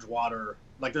of huge water.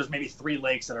 Like, there's maybe 3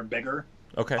 lakes that are bigger.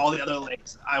 Okay. All the other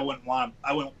lakes, I wouldn't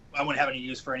have any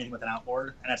use for anything with an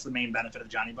outboard, and that's the main benefit of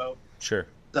the Johnny boat. Sure.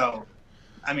 So,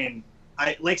 I mean,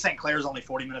 Lake St. Clair is only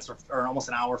 40 minutes or almost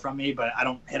an hour from me, but I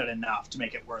don't hit it enough to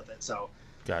make it worth it. So,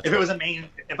 Gotcha.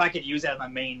 if I could use that as my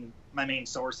main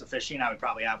source of fishing, I would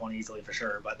probably have one easily for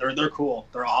sure. But they're cool,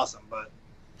 they're awesome. But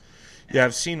yeah,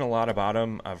 I've seen a lot about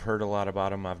them. I've heard a lot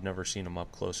about them. I've never seen them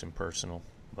up close and personal,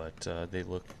 but they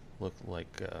look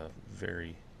like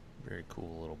very, very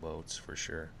cool little boats for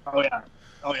sure. Oh yeah,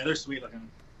 they're sweet looking.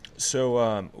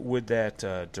 So with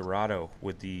that Dorado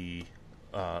with the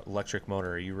electric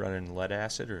motor, are you running lead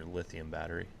acid or lithium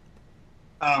battery?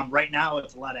 Right now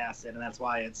it's lead acid, and that's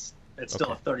why it's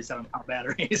still a 37-pound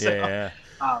battery. So, yeah.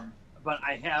 But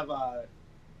I have where's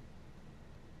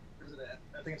it at?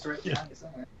 I think it's right behind you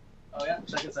somewhere. Oh yeah,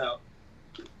 check this out.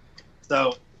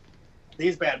 So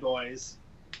these bad boys,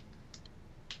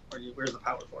 where's the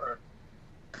power for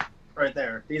it? Right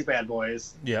there. These bad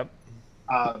boys. Yep.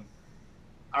 Are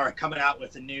coming out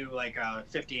with a new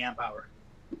 50 amp hour.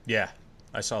 Yeah,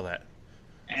 I saw that.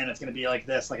 And it's going to be like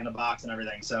this, like in a box and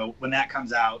everything. So when that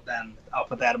comes out, then I'll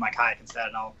put that in my kayak instead,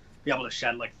 and I'll be able to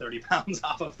shed like 30 pounds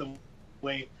off of the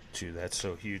weight. Dude, that's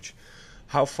so huge.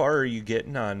 How far are you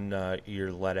getting on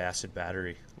your lead acid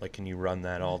battery? Like, can you run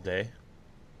that all day?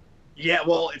 Yeah,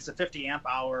 well, it's a 50 amp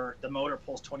hour. The motor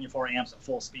pulls 24 amps at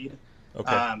full speed.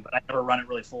 Okay. But I never run it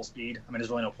really full speed. I mean, there's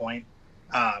really no point.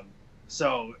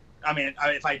 So, I mean,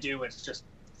 if I do, it's just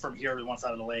from here to one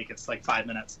side of the lake. It's like 5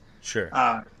 minutes. Sure.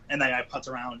 And then I putz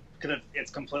around because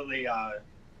it's completely, I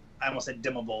almost said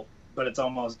dimmable, but it's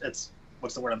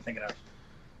what's the word I'm thinking of?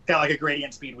 Got like a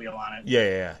gradient speed wheel on it.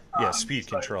 Yeah. Speed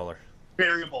controller.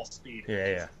 Variable speed.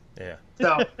 Yeah.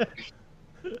 So,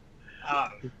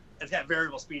 it's got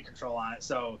variable speed control on it.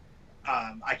 So,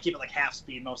 I keep it like half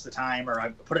speed most of the time, or I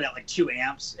put it at like 2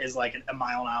 amps is like a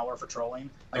mile an hour for trolling,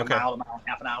 like Okay. a mile and a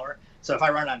half an hour. So if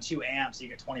I run it on 2 amps, you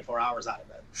get 24 hours out of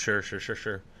it. Sure.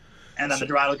 And then the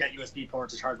Dorado's got USB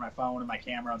ports to charge my phone and my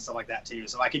camera and stuff like that too.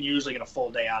 So I can usually get a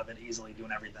full day out of it easily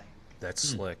doing everything. That's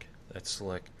slick.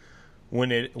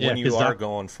 When you are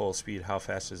going full speed, how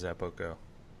fast does that boat go?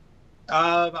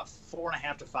 About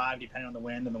 4.5 to 5, depending on the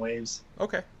wind and the waves.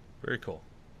 Okay, very cool.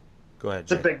 Go ahead,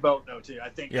 It's Jay. a big boat though too. I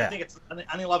think Yeah. it's on the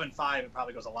 11.5. It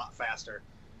probably goes a lot faster.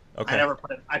 Okay.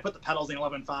 I put the pedals in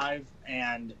 11.5,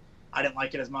 and I didn't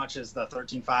like it as much as the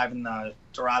 13.5 and the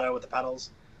Dorado with the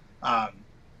pedals.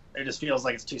 It just feels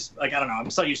like it's too, like, I don't know. I'm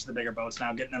so used to the bigger boats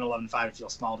now. Getting an 11.5, it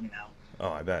feels small to me now. Oh,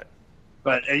 I bet.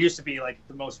 But it used to be like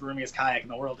the most roomiest kayak in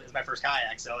the world. It was my first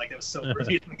kayak, so like it was so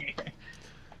roomy to me.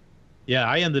 Yeah,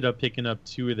 I ended up picking up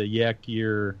 2 of the Yak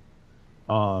Gear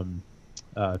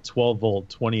 12-volt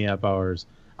 20 amp hours.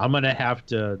 I'm gonna have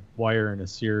to wire in a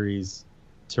series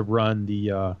to run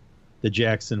the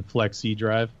Jackson Flex E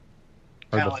drive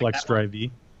or Kinda the like Flex that Drive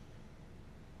E.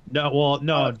 No, well,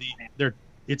 no, Oh, they're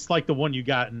it's like the one you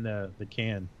got in the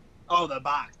can. Oh, the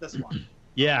box, this one.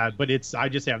 Yeah, but I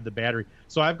just have the battery.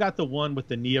 So I've got the one with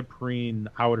the neoprene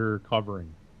outer covering.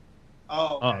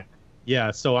 Oh, okay.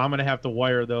 Yeah, so I'm gonna have to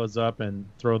wire those up and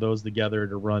throw those together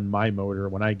to run my motor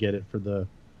when I get it for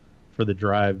the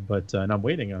drive. But and I'm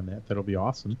waiting on that. That'll be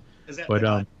awesome. Is that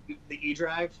But the E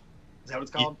drive? Is that what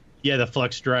it's called? yeah, the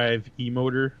Flex Drive E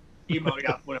motor. Emo,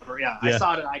 yeah, whatever. Yeah. I Yeah.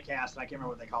 saw it at ICAST, and I can't remember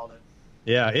what they called it.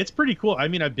 Yeah, it's pretty cool. I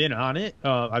mean, I've been on it.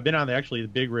 I've been on actually the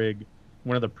big rig,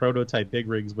 one of the prototype big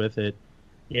rigs with it,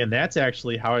 and that's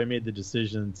actually how I made the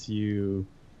decision to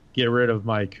get rid of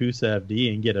my Kusa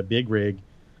FD and get a big rig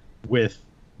with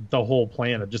the whole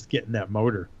plan of just getting that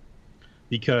motor,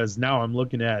 because now I'm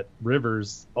looking at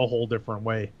rivers a whole different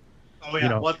way. Oh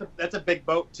yeah, well, that's a big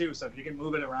boat too. So if you can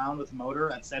move it around with the motor,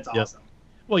 that's awesome.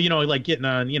 Well, like getting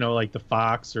on, like the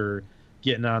Fox or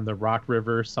getting on the Rock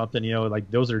River or something, like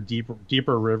those are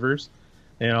deeper rivers,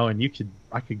 and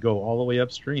I could go all the way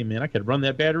upstream, man. I could run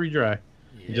that battery dry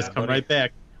and just come right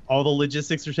back. All the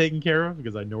logistics are taken care of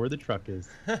because I know where the truck is.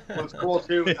 What's cool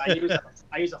too is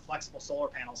I use a flexible solar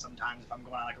panel sometimes if I'm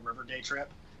going on like a river day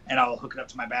trip, and I'll hook it up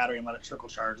to my battery and let it trickle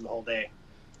charge the whole day.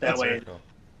 That way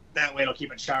it'll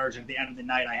keep it charged, and at the end of the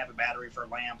night I have a battery for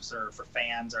lamps or for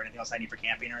fans or anything else I need for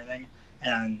camping or anything,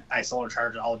 and I solar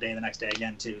charge it all day the next day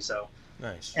again too. So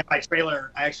nice. And my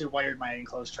trailer, I actually wired my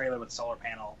enclosed trailer with a solar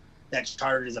panel that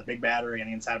charges a big battery on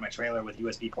the inside of my trailer with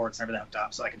USB ports and everything hooked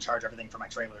up, so I can charge everything for my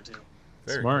trailer too.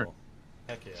 Very Smart. cool.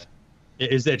 Heck yeah.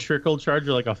 Is that trickle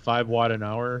charger like a 5 watt an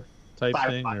hour type 5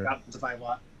 thing? watt, Or? yeah, it's a 5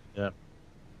 watt. Yeah.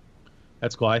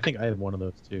 That's cool. I think I have one of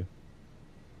those too.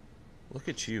 Look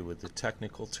at you with the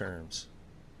technical terms.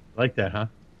 Like that, huh?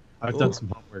 I've done some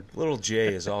homework. Little Jay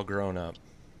is all grown up.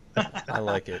 I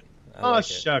like it.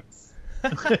 Shucks.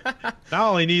 Now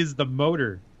all he needs is the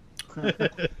motor.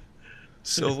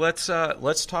 So let's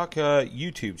talk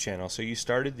YouTube channel. So you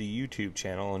started the YouTube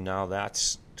channel, and now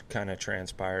that's kind of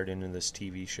transpired into this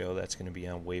TV show that's going to be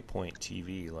on Waypoint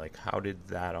TV. Like, how did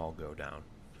that all go down?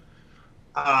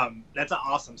 That's an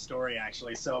awesome story,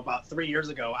 actually. So about 3 years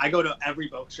ago, I go to every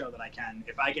boat show that I can.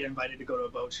 If I get invited to go to a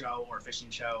boat show or a fishing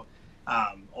show,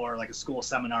 or like a school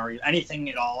seminar, or anything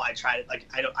at all, I try to, like,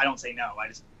 I don't say no.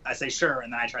 I say sure,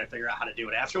 and then I try to figure out how to do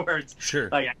it afterwards. Sure.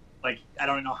 Like I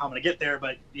don't know how I'm gonna get there,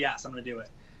 but yes, I'm gonna do it.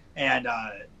 And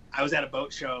I was at a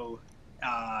boat show.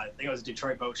 I think it was a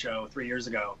Detroit boat show 3 years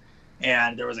ago,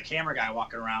 and there was a camera guy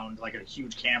walking around, like a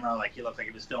huge camera, like he looked like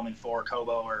he was filming for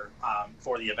Kobo or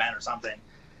for the event or something.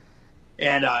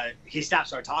 And he stopped,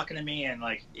 started talking to me, and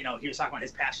like, he was talking about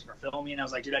his passion for filming. And I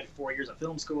was like, dude, I did 4 years of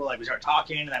film school. Like, we started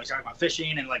talking, and then we started about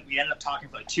fishing, and like we ended up talking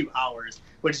for like 2 hours.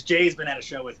 Which Jay's been at a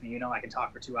show with me. I can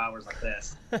talk for 2 hours like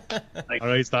this. Like, I know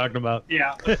what he's talking about.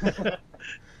 yeah.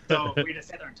 So we just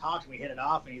sat there and talked, and we hit it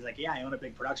off. And he's like, yeah, I own a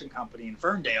big production company in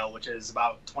Ferndale, which is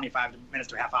about 25 minutes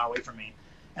to a half hour away from me.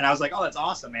 And I was like, oh, that's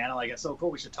awesome, man. I'm like, it's so cool.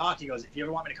 We should talk. He goes, if you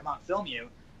ever want me to come out and film you,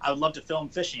 I would love to film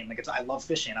fishing. Like, I love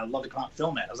fishing. I would love to come out and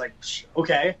film it. I was like,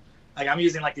 okay. Like, I'm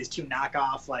using like these 2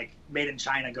 knockoff, like made in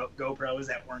China GoPros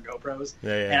that weren't GoPros.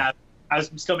 Yeah. And I was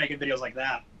still making videos like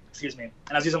that. Excuse me.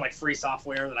 And I was using like free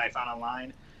software that I found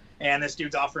online. And this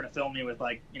dude's offering to film me with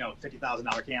like,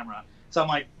 $50,000 camera. So I'm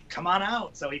like, come on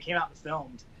out. So he came out and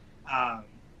filmed.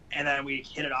 And then we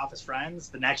hit it off as friends.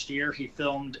 The next year, he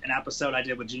filmed an episode I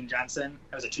did with Gene Jensen.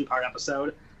 It was a 2-part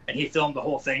episode. And he filmed the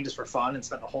whole thing just for fun and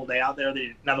spent the whole day out there. They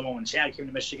did another one when Chad came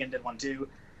to Michigan, did one too.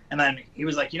 And then he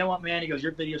was like, you know what, man? He goes,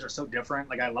 your videos are so different.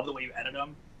 Like, I love the way you edit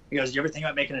them. He goes, do you ever think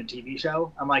about making a TV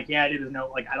show? I'm like, yeah, dude,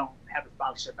 I don't have the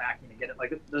sponsorship backing to get it.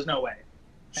 Like, there's no way.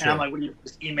 Sure. And I'm like, would you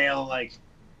just email, like,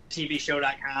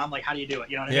 tvshow.com? Like, how do you do it?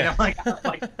 You know what I mean? Yeah. I'm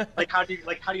like, how do you do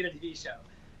a TV show?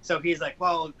 So he's like,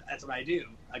 well, that's what I do.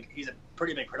 Like, he's a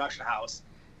pretty big production house.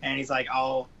 And he's like,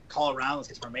 I'll call around, let's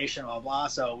get some information, blah, blah.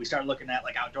 So we started looking at,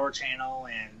 like, Outdoor Channel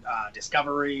and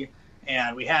Discovery.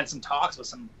 And we had some talks with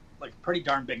some, like, pretty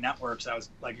darn big networks. I was,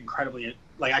 like, incredibly,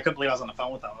 like, I couldn't believe I was on the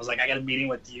phone with them. I was like, I got a meeting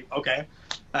with you. Okay.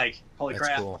 Like, holy That's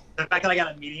crap. cool. The fact that I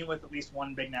got a meeting with at least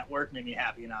one big network made me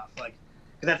happy enough. Like,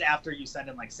 because that's after you send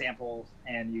in, like, samples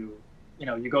and you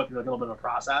go through a little bit of a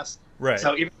process. Right.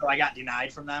 So even though I got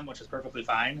denied from them, which is perfectly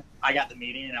fine, I got the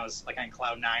meeting and I was, like, on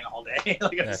cloud 9 all day.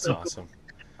 Like, it was That's so awesome.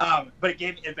 Cool. But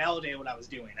it validated what I was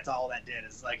doing. That's all that did.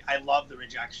 Is like I love the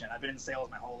rejection. I've been in sales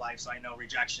my whole life, so I know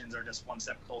rejections are just one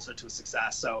step closer to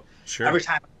success. So every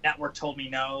time a network told me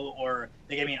no, or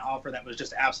they gave me an offer that was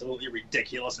just absolutely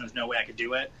ridiculous and there's no way I could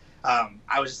do it,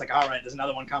 I was just like, all right, there's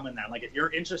another one coming then. Like if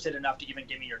you're interested enough to even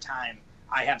give me your time,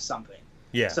 I have something.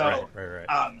 Yeah. So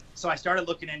right. So I started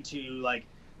looking into like,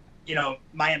 you know,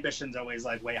 my ambition's always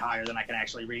like way higher than I can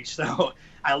actually reach. So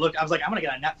I was like, I'm gonna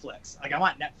get on Netflix. Like I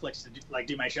want Netflix to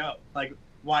do my show. Like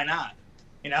why not?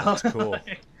 You know? That's cool.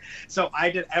 So I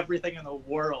did everything in the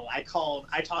world. I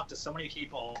talked to so many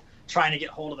people trying to get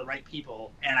hold of the right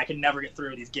people, and I could never get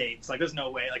through these gates. Like there's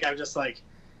no way. Like I was just like,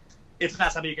 it's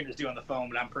not something you can just do on the phone.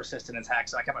 But I'm persistent as heck.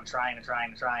 So I kept on trying.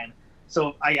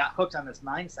 So I got hooked on this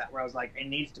mindset where I was like, it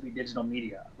needs to be digital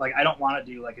media. Like, I don't want to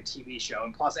do like a TV show.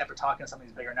 And plus, after talking to some of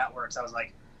these bigger networks, I was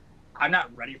like, I'm not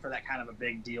ready for that kind of a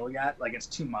big deal yet. Like, it's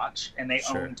too much. And they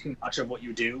own too much of what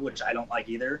you do, which I don't like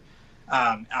either.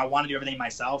 I want to do everything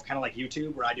myself, kind of like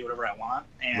YouTube, where I do whatever I want.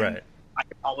 And I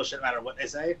can publish it no matter what they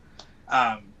say.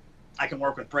 I can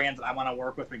work with brands that I want to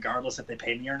work with regardless if they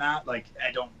pay me or not. Like,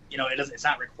 I don't, you know, it's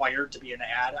not required to be in the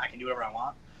ad. I can do whatever I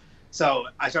want. So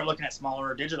I started looking at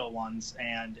smaller digital ones,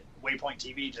 and Waypoint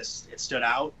TV it stood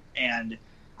out. And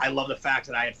I love the fact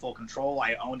that I had full control.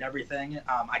 I owned everything.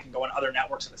 I can go on other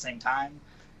networks at the same time,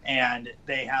 and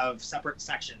they have separate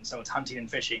sections. So it's hunting and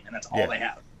fishing, and that's all they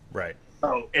have. Right.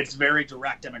 So it's very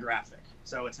direct demographic.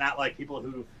 So it's not like people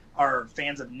who are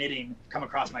fans of knitting come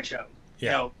across my show.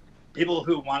 Yeah. You know, people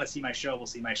who want to see my show will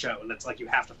see my show. That's like, you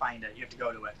have to find it. You have to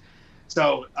go to it.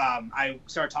 So I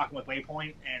started talking with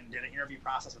Waypoint and did an interview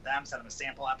process with them, sent them a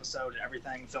sample episode and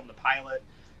everything, filmed a pilot,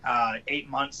 8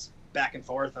 months back and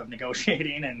forth of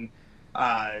negotiating and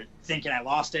thinking I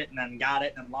lost it and then got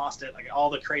it and then lost it, like all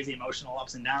the crazy emotional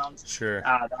ups and downs. Sure.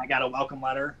 Then I got a welcome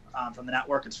letter from the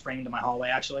network. It's framed in my hallway,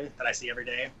 actually, that I see every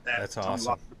day. That's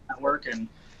awesome. The network, and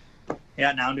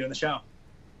yeah, now I'm doing the show.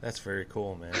 That's very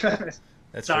cool, man.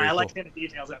 That's Sorry, I cool. like getting the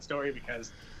details of that story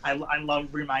because I love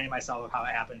reminding myself of how it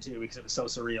happened too, because it was so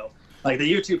surreal. Like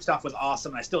the YouTube stuff was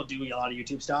awesome. I still do a lot of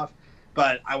YouTube stuff,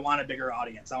 but I want a bigger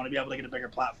audience. I want to be able to get a bigger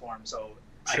platform so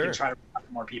I can try to reach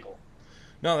more people.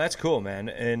 No, that's cool, man.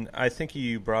 And I think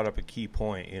you brought up a key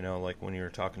point, you know, like when you were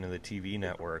talking to the TV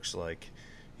networks, like,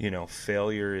 you know,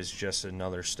 failure is just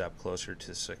another step closer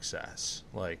to success.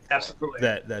 Like, absolutely.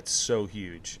 That's so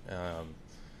huge.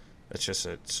 That's just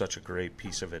such a great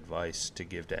piece of advice to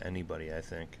give to anybody, I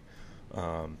think.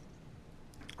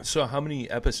 So how many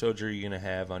episodes are you going to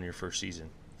have on your first season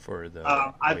for the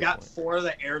I've got 4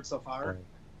 that aired so far.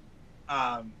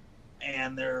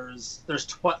 And there's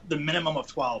the minimum of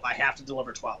 12. I have to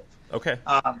deliver 12. Okay.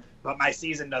 But my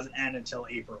season doesn't end until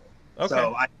April. Okay.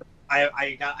 So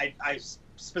I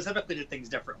specifically did things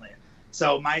differently.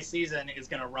 So my season is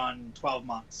going to run 12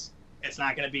 months. It's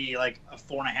not going to be like a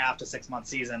 4.5 to 6 month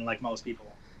season like most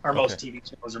people, or most TV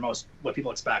shows, or most what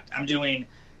people expect. I'm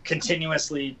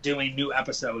continuously doing new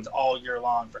episodes all year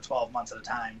long for 12 months at a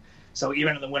time. So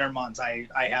even in the winter months, I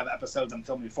have episodes I'm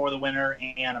filming before the winter,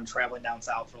 and I'm traveling down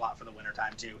south for a lot for the winter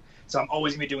time too. So I'm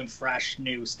always going to be doing fresh,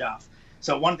 new stuff.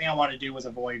 So one thing I want to do is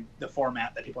avoid the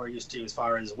format that people are used to as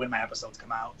far as when my episodes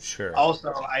come out. Sure.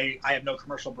 Also, I have no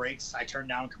commercial breaks. I turned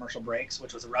down commercial breaks,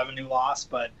 which was a revenue loss,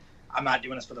 but I'm not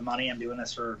doing this for the money. I'm doing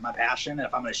this for my passion. And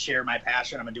if I'm going to share my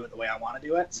passion, I'm going to do it the way I want to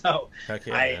do it. So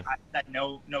I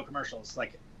no commercials.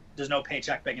 Like, there's no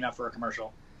paycheck big enough for a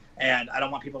commercial. And I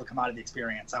don't want people to come out of the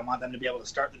experience. I want them to be able to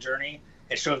start the journey.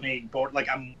 It shows me like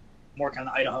I'm working on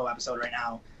the Idaho episode right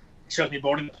now. It shows me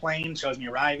boarding the plane, shows me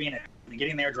arriving, and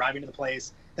getting there, driving to the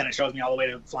place. Then it shows me all the way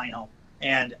to flying home.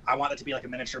 And I want it to be like a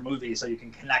miniature movie, so you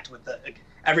can connect with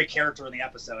every character in the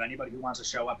episode. Anybody who wants to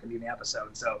show up can be in the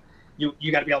episode. So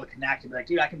you got to be able to connect and be like,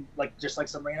 dude, I can, like, just like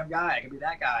some random guy, I can be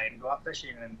that guy and go out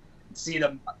fishing and see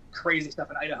the crazy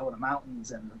stuff in Idaho in the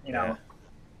mountains, and you know.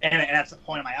 And that's the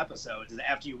point of my episodes, is that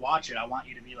after you watch it, I want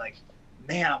you to be like,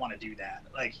 man, I want to do that.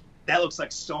 Like, that looks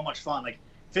like so much fun. Like,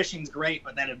 fishing's great,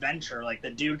 but that adventure, like,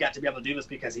 the dude got to be able to do this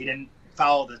because he didn't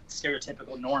follow the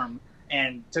stereotypical norm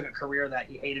and took a career that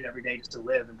he hated every day just to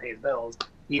live and pay his bills.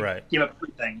 He gave up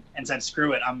everything and said,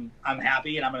 screw it, I'm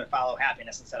happy, and I'm going to follow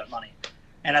happiness instead of money.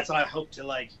 And that's what I hope to,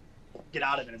 like, get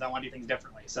out of it, is I want to do things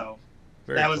differently. So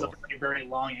that was a very, very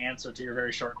long answer to your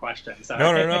very short question. So.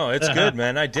 No. It's good,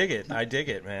 man. I dig it,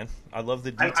 man. I love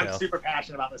the detail. I'm super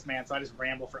passionate about this, man, so I just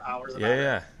ramble for hours about it.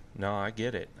 Yeah. No, I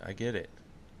get it.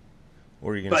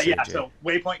 What are you going to say, Jay? So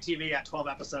Waypoint TV got 12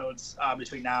 episodes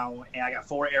between now, and I got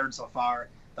 4 aired so far.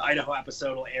 The Idaho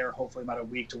episode will air hopefully about a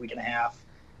week to week and a half.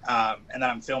 And then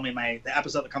I'm filming the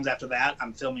episode that comes after that,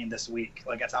 I'm filming this week.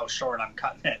 Like, that's how short I'm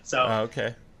cutting it. So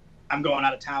okay. I'm going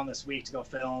out of town this week to go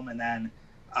film, and then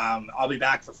I'll be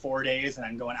back for 4 days, and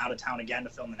I'm going out of town again to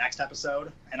film the next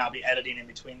episode, and I'll be editing in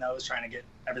between those, trying to get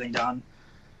everything done,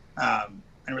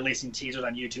 and releasing teasers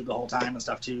on YouTube the whole time and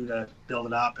stuff too to build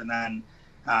it up. And then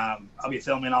I'll be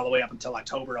filming all the way up until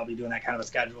October. I'll be doing that kind of a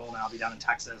schedule, and I'll be down in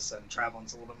Texas and traveling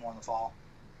a little bit more in the fall.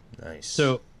 Nice.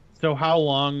 So how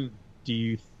long do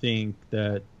you think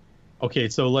that? Okay,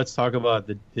 so let's talk about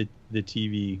the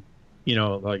TV,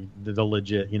 like the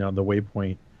legit, the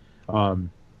Waypoint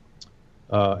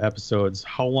episodes.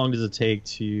 How long does it take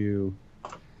to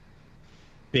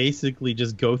basically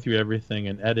just go through everything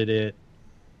and edit it?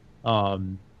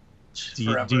 Do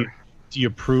you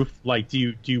proof, like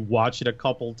do you watch it a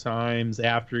couple times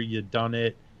after you've done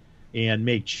it and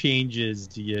make changes?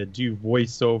 Do you do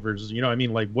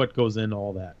voiceovers? Like what goes into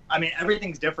all that? I mean,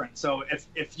 everything's different. So if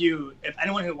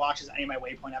anyone who watches any of my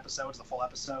Waypoint episodes, the full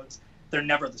episodes, they're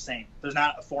never the same. There's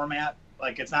not a format.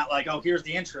 Like, it's not like, oh, here's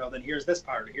the intro, then here's this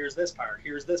part, here's this part,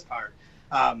 here's this part.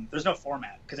 There's no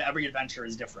format because every adventure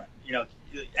is different.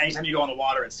 Anytime you go on the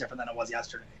water, it's different than it was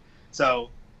yesterday. So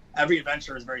every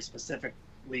adventure is very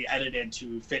specifically edited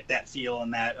to fit that feel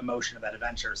and that emotion of that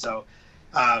adventure. So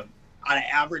on an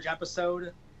average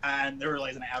episode, and there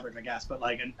really isn't an average, I guess, but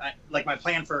like my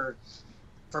plan for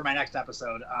my next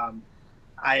episode,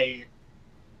 I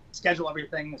schedule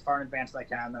everything as far in advance as I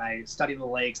can. Then I study the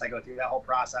lakes. I go through that whole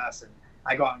process, and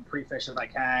I go out and pre-fish if I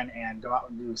can, and go out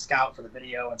and do scout for the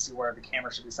video and see where the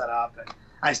camera should be set up. And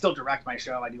I still direct my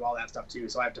show. I do all that stuff too.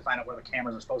 So I have to find out where the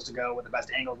cameras are supposed to go, what the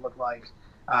best angles look like.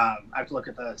 I have to look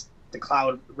at the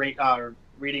cloud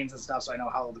readings and stuff, so I know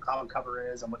how the cloud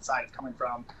cover is and what side it's coming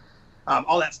from.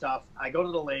 All that stuff. I go to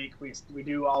the lake. We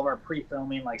do all of our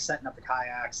pre-filming, like setting up the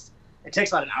kayaks. It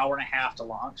takes about an hour and a half to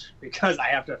launch because I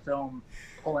have to film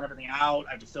pulling everything out.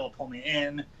 I have to pull me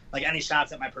in. Like any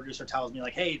shots that my producer tells me,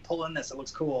 like, hey, pull in this, it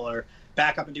looks cool, or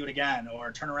back up and do it again,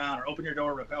 or turn around, or open your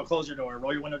door, or close your door,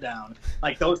 roll your window down.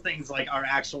 Like those things, like, are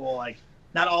actual, like,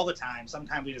 not all the time.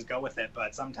 Sometimes we just go with it,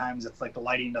 but sometimes it's like the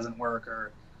lighting doesn't work,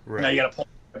 or you got to pull in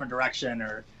a different direction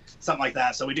or something like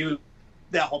that. So we do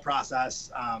that whole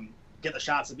process. Get the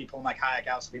shots of me pulling my kayak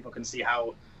out so people can see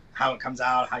how it comes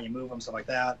out, how you move them, stuff like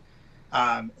that.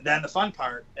 Then the fun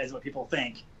part is what people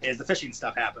think is the fishing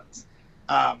stuff happens.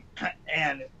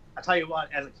 And I tell you what,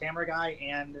 as a camera guy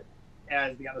and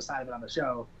as the other side of it on the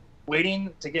show,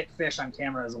 waiting to get fish on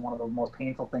camera is one of the most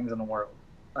painful things in the world.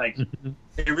 Like,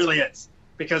 it really is.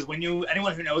 Because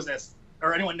anyone who knows this,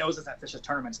 or anyone knows this that fishes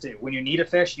tournaments too, when you need a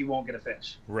fish, you won't get a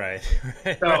fish. Right.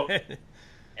 So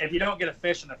if you don't get a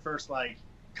fish in the first, like,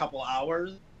 couple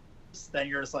hours, then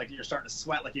you're just like, you're starting to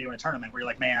sweat like you do in a tournament where you're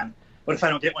like, man, what if I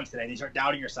don't get one today? And you start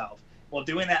doubting yourself. Well,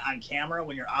 doing that on camera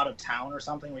when you're out of town or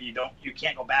something where you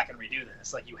can't go back and redo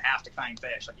this. Like, you have to find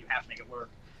fish. Like, you have to make it work.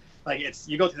 Like,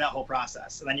 you go through that whole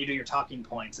process, and then you do your talking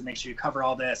points and make sure you cover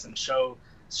all this and show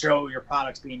your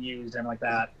products being used and like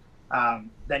that.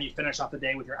 Then you finish off the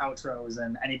day with your outros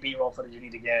and any B-roll footage you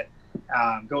need to get.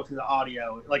 Go through the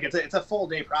audio. Like, it's a full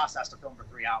day process to film for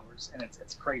 3 hours, and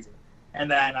it's crazy. And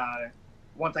then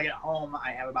once I get home,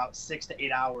 I have about 6 to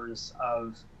 8 hours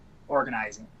of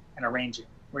organizing and arranging,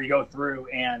 where you go through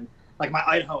and, like, my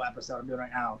Idaho episode I'm doing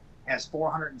right now has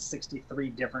 463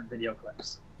 different video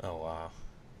clips. Oh, wow.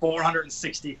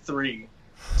 463.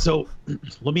 So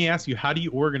let me ask you, how do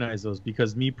you organize those?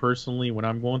 Because me personally, when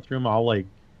I'm going through them, I'll, like,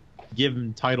 give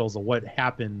them titles of what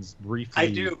happens briefly. I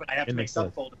do, but I have to make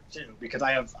subfolders too, because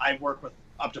I work with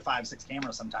up to 5-6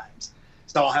 cameras sometimes.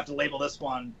 So I'll have to label this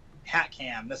one hat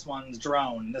cam, this one's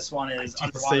drone, this one is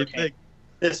underwater cam,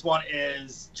 this one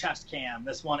is chest cam,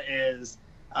 this one is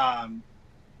I'll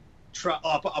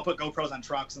put GoPros on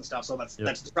trucks and stuff. So that's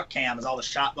the truck cam is all the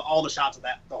shots of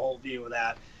that, the whole view of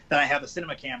that. Then I have the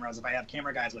cinema cameras if I have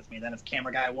camera guys with me. Then it's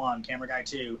camera guy 1, camera guy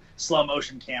 2, slow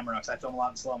motion camera because I film a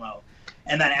lot in slow mo.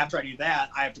 And then after I do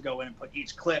that, I have to go in and put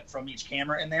each clip from each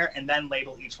camera in there, and then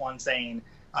label each one saying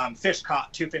fish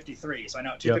caught 253. So I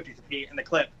know 253 in the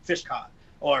clip, fish caught,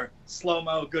 or slow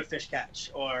mo, good fish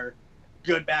catch, or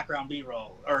good background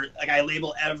B-roll, or like I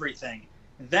label everything.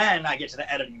 Then I get to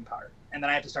the editing part, and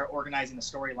then I have to start organizing the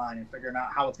storyline and figuring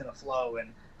out how it's going to flow. And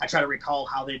I try to recall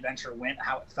how the adventure went,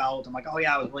 how it felt. I'm like, oh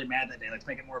yeah, I was really mad that day. Let's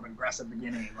make it more of an aggressive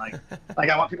beginning. Like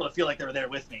I want people to feel like they were there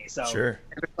with me. So sure.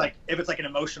 if it's like an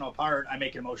emotional part, I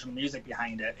make emotional music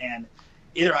behind it. And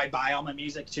either I buy all my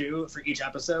music too for each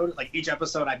episode. Like each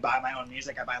episode, I buy my own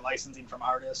music. I buy licensing from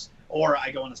artists, or I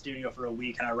go in the studio for a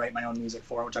week and I write my own music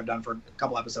for it, which I've done for a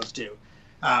couple episodes too.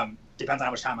 Depends on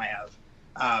how much time I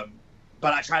have.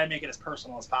 But I try to make it as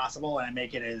personal as possible, and I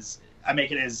make it as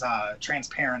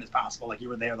transparent as possible. Like you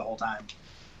were there the whole time.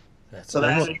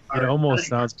 It almost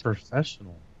sounds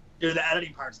professional. Dude, the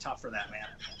editing part's tough for that, man.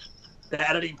 The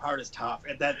editing part is tough.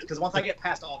 Because once I get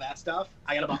past all that stuff,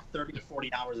 I got about 30 to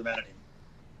 40 hours of editing.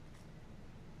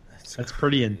 That's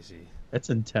pretty that's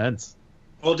intense.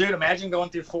 Well, dude, imagine going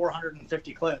through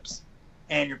 450 clips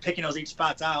and you're picking those each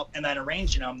spots out and then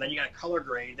arranging them. Then you got to color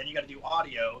grade. Then you got to do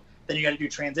audio. Then you got to do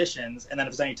transitions. And then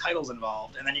if there's any titles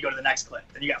involved, and then you go to the next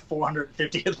clip. Then you got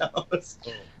 450 of those.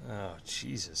 Oh,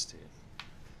 Jesus, dude.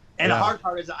 And the hard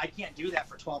part is that I can't do that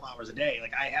for 12 hours a day.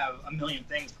 Like, I have a million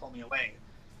things pull me away.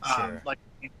 Sure.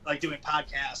 Like doing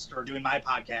podcasts or doing my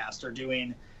podcast or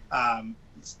doing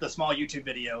the small YouTube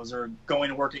videos or going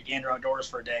to work at Gander Outdoors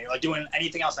for a day. Like, doing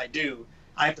anything else I do,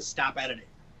 I have to stop editing.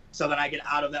 So then I get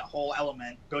out of that whole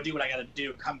element, go do what I got to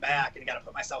do, come back, and got to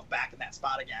put myself back in that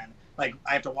spot again. Like,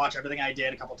 I have to watch everything I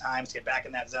did a couple times to get back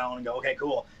in that zone and go, okay,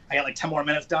 cool. I got like 10 more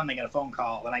minutes done. Then I get a phone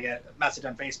call. Then I get a message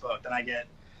on Facebook. Then I get,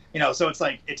 so it's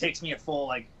like it takes me a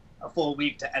full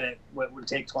week to edit what would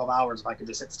take 12 hours if I could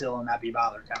just sit still and not be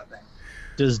bothered, kind of thing.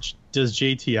 Does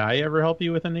JTI ever help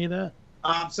you with any of that?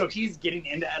 So he's getting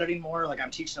into editing more. Like,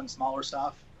 I'm teaching him smaller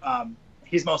stuff.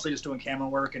 He's mostly just doing camera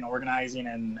work and organizing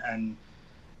and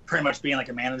pretty much being like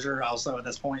a manager also at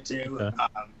this point too. Okay.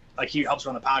 Like, he helps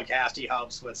run the podcast. He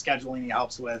helps with scheduling. He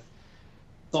helps with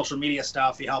social media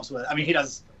stuff. He helps with, he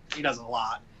does a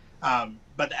lot.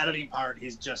 But the editing part,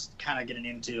 he's just kind of getting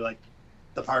into like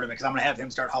the part of it, because I'm going to have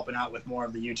him start helping out with more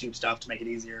of the YouTube stuff to make it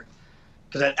easier.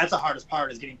 Because that's the hardest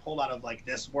part, is getting pulled out of like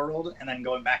this world and then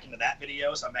going back into that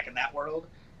video. So I'm back in that world,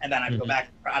 and then I go back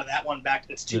out of that one back.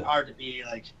 It's too hard to be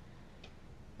like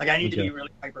I need to be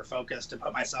really hyper focused to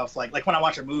put myself like when I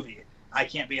watch a movie, I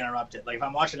can't be interrupted. Like, if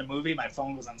I'm watching a movie, my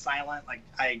phone goes on silent. Like,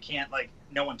 I can't,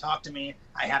 no one talk to me.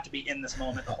 I have to be in this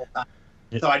moment the whole time.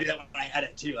 So I do that when I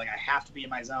edit too. Like, I have to be in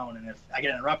my zone, and if I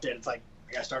get interrupted, it's like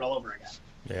I gotta start all over again.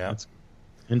 Yeah.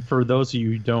 And for those of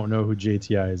you who don't know who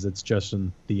JTI is, it's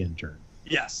Justin the intern.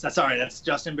 Yes, that's all right. That's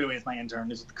Justin Bowie is my intern.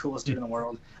 He's the coolest dude in the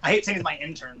world. I hate saying he's my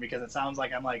intern because it sounds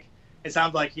like it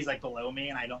sounds like he's like below me,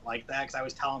 and I don't like that, because I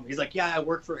always tell him, he's like, yeah, I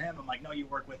work for him. I'm like, no, you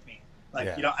work with me.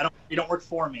 Like, you don't work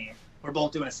for me. We're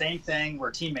both doing the same thing.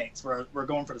 We're teammates. We're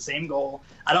going for the same goal.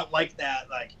 I don't like that.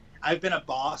 Like, I've been a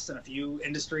boss in a few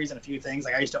industries and a few things.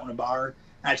 Like, I used to own a bar,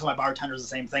 and I told my bartenders the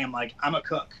same thing. I'm like, I'm a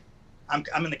cook. I'm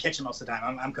in the kitchen most of the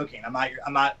time. I'm cooking. I'm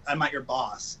not your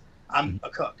boss. I'm a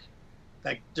cook.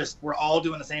 Like, just, we're all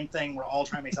doing the same thing. We're all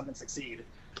trying to make something succeed.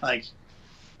 Like,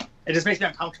 it just makes me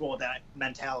uncomfortable with that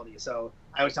mentality. So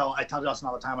I tell Justin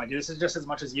all the time, like, this is just as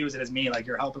much as you as it is me. Like,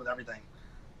 you're helping with everything.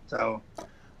 So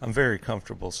I'm very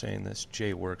comfortable saying this.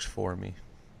 Jay works for me.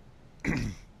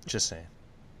 Just saying.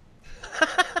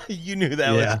 You knew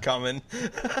that was coming.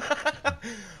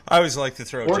 I always like to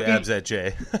throw jabs at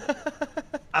Jay.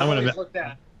 I've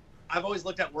always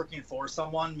looked at working for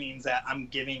someone means that I'm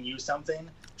giving you something.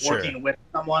 Sure. Working with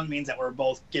someone means that we're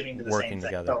both giving to the Working same thing.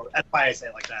 together. So that's why I say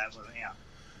it like that. Yeah.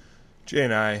 Jay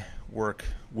and I work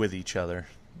with each other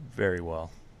very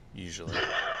well, usually.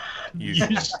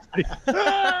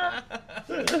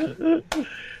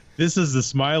 This is the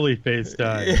smiley face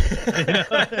time.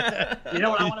 You know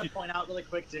what I want to point out really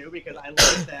quick too, because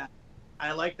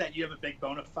I like that you have a big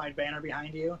bona fide banner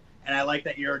behind you, and I like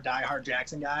that you're a diehard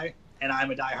Jackson guy, and I'm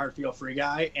a diehard Feel Free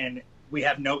guy, and we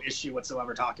have no issue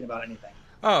whatsoever talking about anything.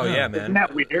 Oh yeah, man. Isn't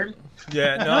that weird?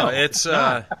 Yeah, no, it's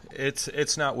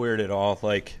not weird at all.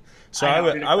 Like, so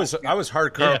I was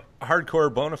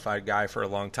hardcore bona fide guy for a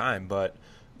long time, but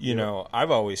I've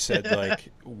always said,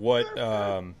 like, what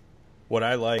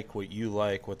I like, what you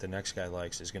like, what the next guy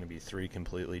likes is going to be three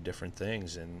completely different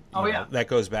things, and that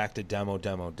goes back to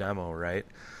demo, right?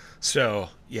 So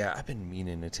yeah, I've been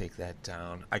meaning to take that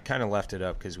down. I kind of left it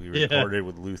up because we recorded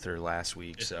with Luther last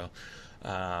week, so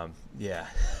yeah.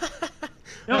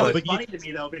 No, it's funny to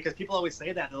me though, because people always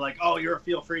say that. They're like, "Oh, you're a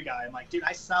Feel Free guy." I'm like, dude,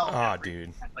 I sell.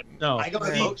 Dude. Like, no, I go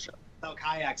to boat shows, sell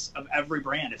kayaks of every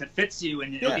brand. If it fits you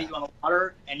and it'll get you on the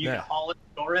water, and you can haul it,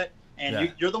 store it,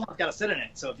 and you're the one that's got to sit in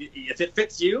it. So if it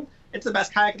fits you, it's the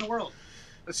best kayak in the world.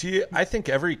 See, I think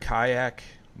every kayak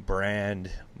brand,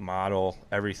 model,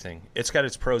 everything, it's got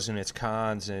its pros and its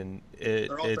cons, and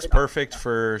it's perfect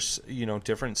for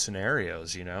different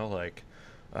scenarios.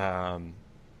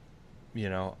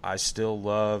 I still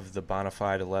love the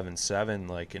Bonafide 11.7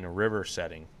 like in a river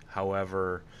setting.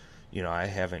 However, I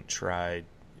haven't tried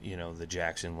the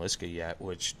Jackson Liska yet,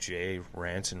 which Jay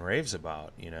rants and raves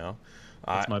about.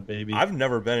 That's my baby. I've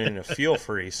never been in a Feel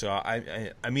Free, so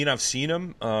I mean I've seen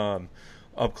them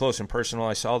up close and personal.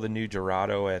 I saw the new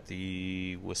Dorado at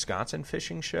the Wisconsin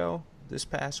Fishing Show this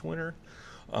past winter.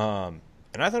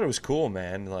 And I thought it was cool,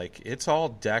 man. Like, it's all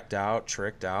decked out,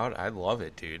 tricked out. I love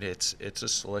it, dude. It's a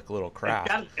slick little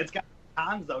craft. It's got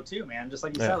cons though too, man. Just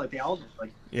like you said, like the Eldridge,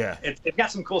 like it's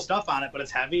got some cool stuff on it, but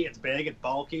it's heavy, it's big, it's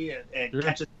bulky, it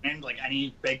catches wind like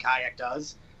any big kayak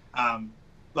does.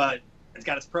 But it's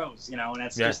got its pros, you know, and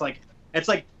it's just like it's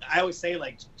like I always say,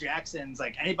 like Jackson's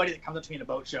like anybody that comes up to me in a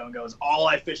boat show and goes, all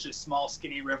I fish is small,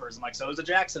 skinny rivers. I'm like, so is a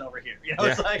Jackson over here, you know?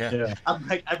 It's like I'm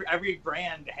like every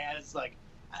brand has like.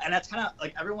 And that's kind of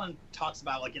like everyone talks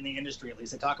about, like in the industry at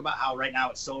least, they talk about how right now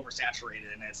it's so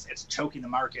oversaturated and it's choking the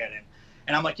market.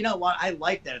 And I'm like, you know what? I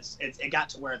like that it got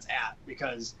to where it's at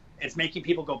because it's making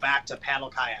people go back to paddle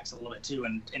kayaks a little bit too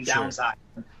and downsize.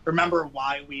 Remember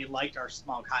why we liked our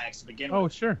small kayaks to begin with. Oh,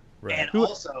 sure. Right. And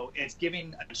also it's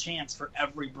giving a chance for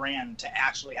every brand to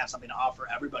actually have something to offer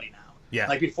everybody now. Yeah.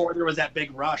 Like before there was that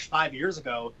big rush 5 years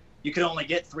ago, you could only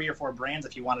get 3 or 4 brands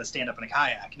if you wanted to stand up in a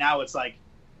kayak. Now it's like,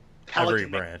 every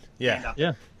brand. Yeah.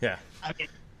 I mean,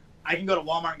 I can go to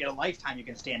Walmart and get a Lifetime you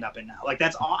can stand up in now. Like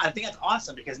I think that's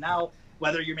awesome because now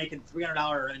whether you're making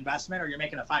 $300 investment or you're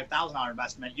making a $5,000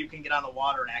 investment, you can get on the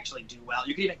water and actually do well.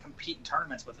 You can even compete in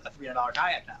tournaments with a $300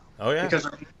 kayak now. Oh yeah. Because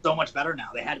they're so much better now.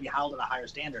 They had to be held at a higher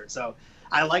standard. So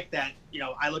I like that. You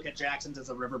know, I look at Jackson's as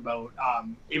a riverboat,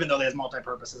 even though there's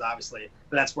multi-purposes obviously,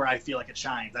 but that's where I feel like it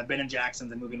shines. I've been in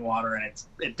Jackson's and moving water, and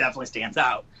it definitely stands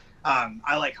out.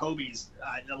 I like Hobie's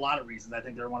a lot of reasons. I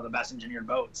think they're one of the best engineered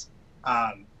boats.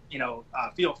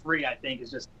 Feel Free, I think, is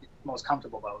just the most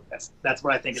comfortable boat. That's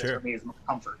what I think it is for me, is most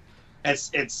comfort.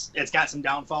 It's got some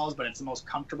downfalls, but it's the most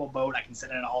comfortable boat. I can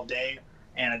sit in it all day,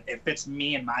 and it fits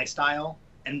me and my style,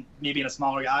 and me being a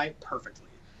smaller guy, perfectly.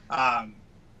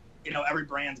 Every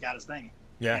brand's got its thing.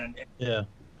 Yeah.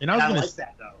 And I like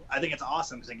that, though. I think it's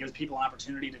awesome because it gives people an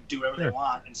opportunity to do whatever they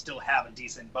want and still have a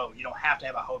decent boat. You don't have to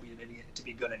have a Hobie to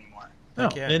be good anymore. No,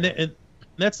 and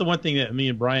that's the one thing that me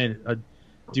and Brian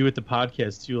do with the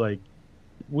podcast too. Like,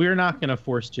 we're not going to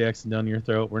force Jackson down your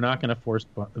throat. We're not going to force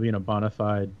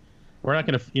Bonafide. We're not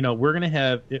going to, we're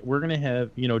going to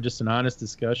have just an honest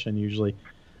discussion usually.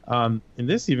 And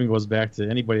this even goes back to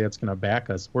anybody that's going to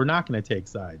back us. We're not going to take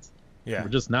sides. Yeah, we're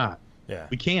just not. Yeah,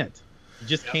 we can't. You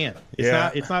just can't.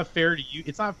 It's not fair to you.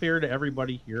 It's not fair to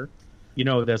everybody here,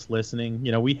 that's listening.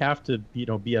 We have to,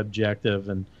 be objective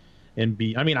and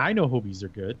be. I mean, I know Hobies are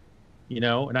good,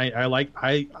 and I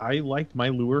liked my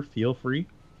lure Feel Free.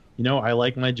 I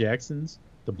like my Jacksons.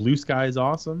 The Blue Sky is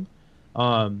awesome.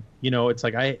 It's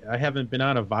like I haven't been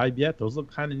on a Vibe yet. Those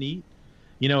look kind of neat.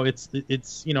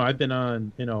 It's I've been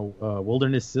on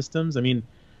Wilderness Systems. I mean,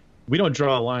 we don't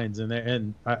draw lines,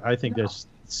 and I think that's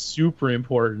super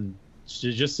important.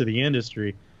 Just to the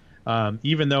industry,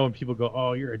 even though when people go,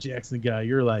 oh, you're a Jackson guy,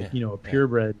 you're like a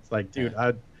purebred. It's like, dude,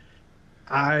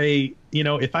 I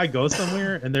if I go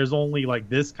somewhere and there's only like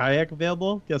this kayak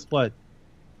available, guess what?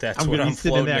 I'm going to be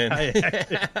sitting in that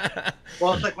kayak.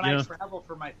 Well, it's like when I travel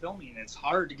for my filming, it's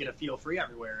hard to get a Feel Free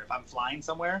everywhere. If I'm flying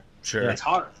somewhere, it's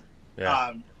hard.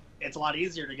 It's a lot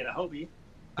easier to get a Hobie.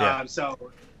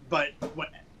 But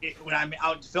when I'm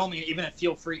out filming, even if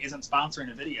Feel Free isn't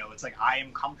sponsoring a video, it's like I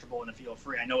am comfortable in a Feel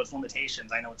Free. I know its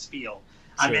limitations. I know its feel.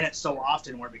 I'm in it so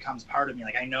often where it becomes part of me.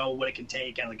 Like I know what it can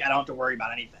take, and like I don't have to worry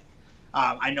about anything.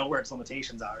 I know where its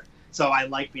limitations are. So I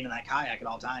like being in that kayak at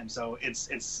all times. So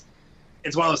it's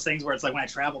one of those things where it's like when I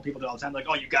travel, people do all the time, like,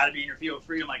 oh, you got to be in your Feel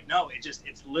Free. I'm like, no,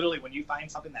 it's literally when you find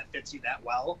something that fits you that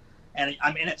well, and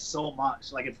I'm in it so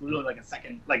much. Like it's literally like a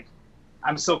second. Like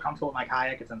I'm so comfortable with my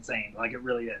kayak, it's insane. Like it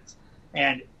really is.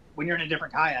 And when you're in a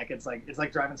different kayak, it's like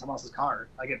driving someone else's car.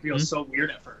 Like it feels so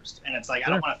weird at first, and it's like I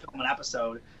don't want to film an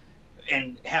episode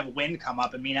and have wind come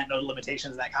up and me not know the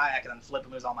limitations of that kayak and then flip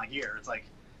and lose all my gear. It's like,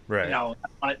 there's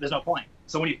no point.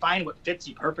 So when you find what fits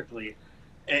you perfectly,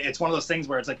 it's one of those things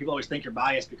where it's like people always think you're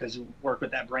biased because you work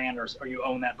with that brand or you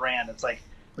own that brand. It's like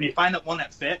when you find that one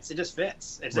that fits, it just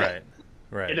fits. It's right.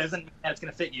 It doesn't mean that it's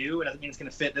going to fit you. It doesn't mean it's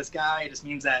going to fit this guy. It just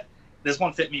means that this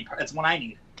one fit me. It's one I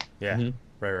need. Yeah.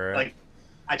 Mm-hmm. Right. Like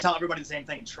I tell everybody the same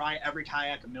thing. Try every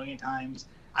kayak a million times.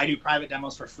 I do private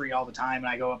demos for free all the time, and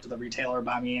I go up to the retailer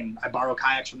by me, and I borrow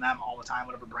kayaks from them all the time,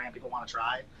 whatever brand people want to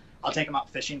try. I'll take them out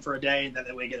fishing for a day,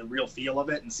 that way they get a real feel of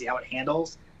it and see how it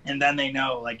handles. And then they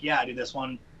know, like, yeah, dude, that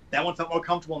one felt more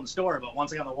comfortable in the store, but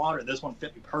once I got on the water, this one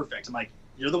fit me perfect. I'm like,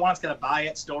 you're the one that's going to buy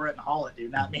it, store it, and haul it,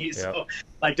 dude, not me. Yep. So,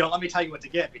 like, don't let me tell you what to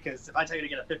get, because if I tell you to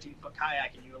get a 15-foot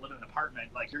kayak and you live in an apartment,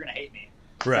 like, you're going to hate me.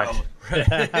 Right.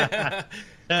 So,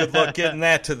 good luck getting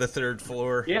that to the third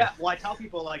floor. Yeah, well, I tell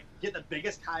people, like, get the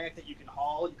biggest kayak that you can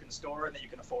haul, you can store, and that you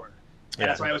can afford. And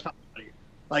that's what I always tell everybody.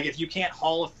 Like, if you can't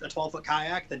haul a 12-foot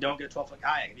kayak, then don't get a 12-foot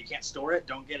kayak. If you can't store it,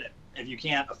 don't get it. If you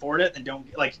can't afford it, then don't,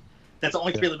 like, that's the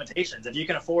only three limitations. If you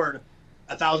can afford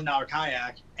 $1,000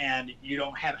 kayak and you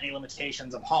don't have any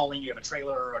limitations of hauling, you have a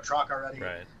trailer or a truck already,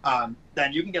 right.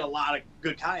 Then you can get a lot of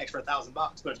good kayaks for $1,000.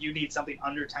 But if you need something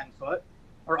under 10 foot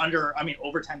or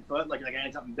over 10 foot, like I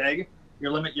need something big,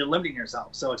 you're limiting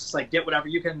yourself. So it's just like get whatever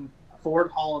you can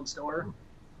afford, haul, and store,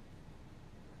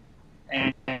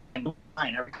 and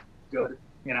fine, everything's good,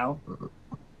 you know.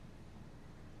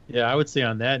 Yeah, I would say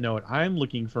on that note, I'm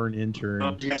looking for an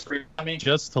intern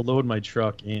just to load my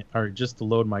truck or just to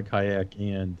load my kayak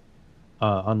and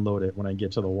unload it when I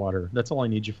get to the water. That's all I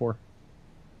need you for.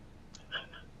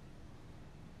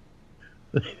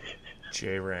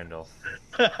 Jay Randall.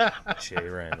 Jay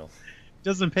Randall.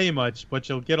 Doesn't pay much, but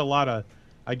you'll get a lot of,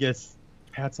 I guess,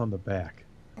 pats on the back.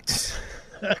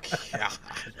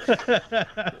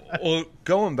 Well,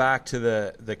 going back to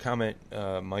the comment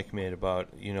Mike made about,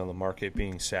 you know, the market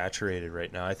being saturated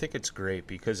right now, I think it's great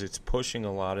because it's pushing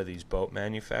a lot of these boat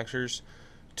manufacturers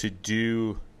to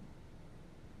do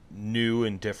new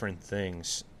and different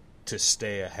things to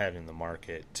stay ahead in the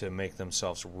market, to make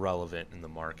themselves relevant in the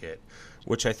market,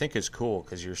 which I think is cool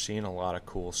because you're seeing a lot of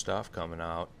cool stuff coming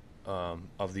out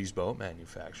of these boat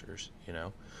manufacturers, you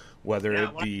know. Whether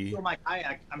it be my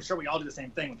kayak, I'm sure we all do the same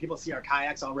thing. When people see our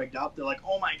kayaks all rigged up, they're like,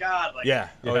 "Oh my god!" Like,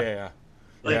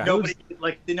 Like nobody,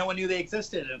 like no one knew they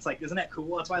existed. And it's like, isn't that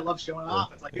cool? That's why I love showing it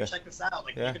off. It's like, check this out.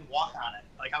 Like you can walk on it.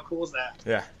 Like how cool is that?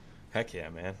 Yeah, heck yeah,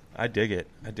 man. I dig it.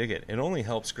 It only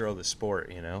helps grow the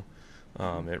sport, you know.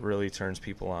 It really turns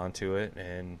people onto it,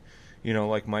 and you know,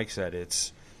 like Mike said,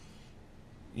 it's,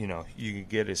 you know, you can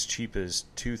get as cheap as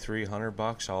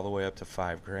 $200-300 all the way up to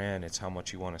 $5,000. It's how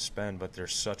much you want to spend, but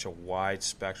there's such a wide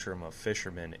spectrum of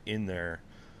fishermen in there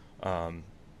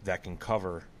that can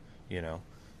cover, you know,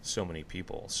 so many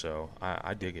people. So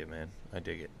I dig it, man. I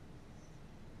dig it.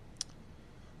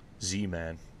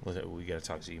 Z-Man. We got to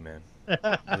talk Z-Man.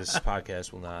 This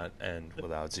podcast will not end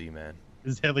without Z-Man.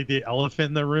 Is that like the elephant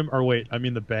in the room? Or wait, I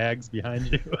mean the bags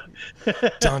behind you.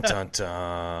 Dun, dun,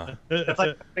 dun. It's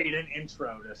like a fade-in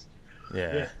intro. Just.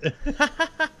 Yeah.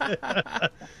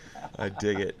 I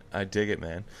dig it,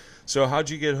 man. So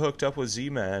how'd you get hooked up with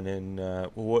Z-Man,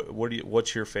 and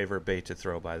what's your favorite bait to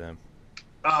throw by them?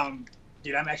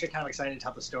 Dude, I'm actually kind of excited to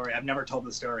tell the story. I've never told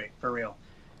the story, for real.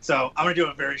 So I'm going to do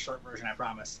a very short version, I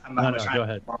promise. No, go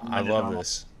ahead. I love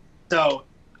this. So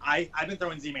I've been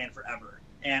throwing Z-Man forever.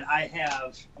 And I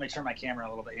have, let me turn my camera a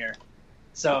little bit here.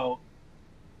 So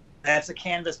that's a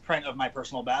canvas print of my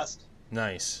personal best.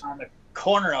 Nice. On the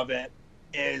corner of it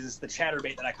is the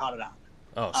chatterbait that I caught it on.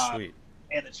 Oh, sweet.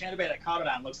 And the chatterbait I caught it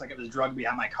on looks like it was drugged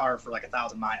behind my car for like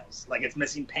 1,000 miles. Like it's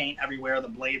missing paint everywhere. The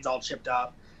blade's all chipped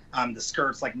up. The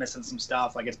skirt's like missing some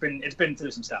stuff. Like it's been through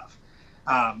some stuff.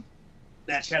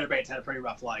 That chatterbait's had a pretty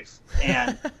rough life.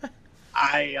 And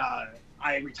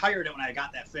I retired it when I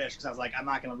got that fish because I was like, I'm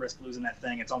not going to risk losing that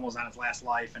thing. It's almost on its last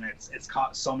life, and it's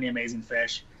caught so many amazing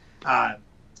fish. I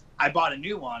bought a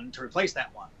new one to replace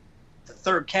that one. The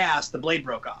third cast, the blade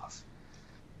broke off,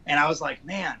 and I was like,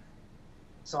 man.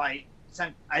 So I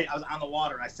was on the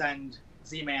water. I send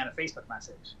Z-Man a Facebook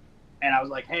message, and I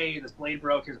was like, hey, this blade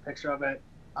broke. Here's a picture of it.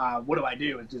 What do I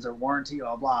do? Is there a warranty?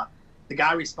 Blah blah. The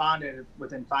guy responded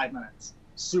within 5 minutes.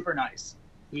 Super nice.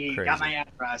 He got my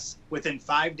address. Within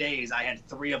 5 days, I had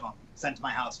 3 of them sent to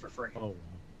my house for free. Oh.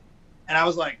 And I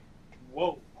was like,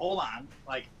 whoa, hold on.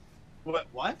 Like,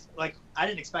 what? Like, I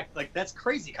didn't expect, like, that's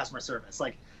crazy customer service.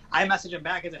 Like, I messaged him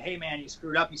back and said, hey, man, you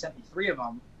screwed up. You sent me 3 of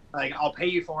them. Like, I'll pay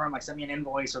you for them. Like, send me an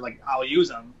invoice or, like, I'll use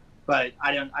them. But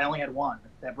I only had 1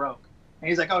 that broke. And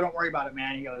he's like, oh, don't worry about it,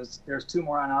 man. He goes, there's 2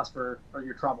 more on us for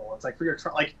your trouble. It's like, for your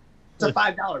trouble. Like, it's a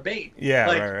 $5 bait. Yeah,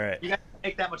 like, right. You got to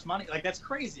make that much money. Like, that's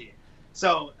crazy.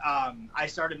 So I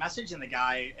started messaging the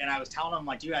guy, and I was telling him,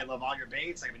 like, dude, I love all your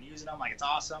baits. Like, I've been using them. Like, it's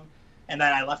awesome. And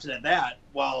then I left it at that.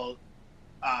 Well,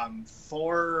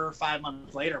 4 or 5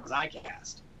 months later was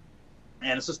iCast.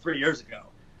 And this was 3 years ago.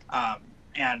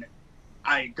 And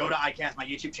I go to iCast. My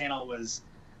YouTube channel was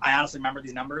 – I honestly remember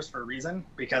these numbers for a reason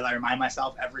because I remind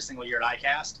myself every single year at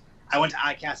iCast. I went to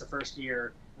iCast the first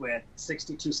year with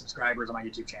 62 subscribers on my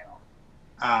YouTube channel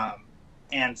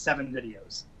and 7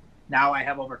 videos. Now I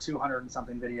have over 200 and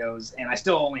something videos, and I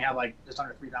still only have like just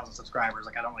under 3,000 subscribers.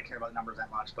 Like I don't really care about the numbers that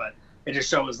much, but it just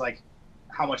shows like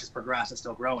how much it's progressed. It's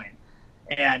still growing.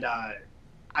 And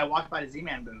I walked by the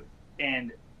Z-Man booth,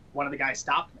 and one of the guys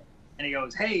stopped me, and he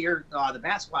goes, "Hey, you're the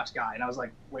Basquatch guy." And I was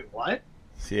like, "Wait, what?"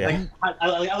 Yeah. Like,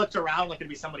 I looked around like it'd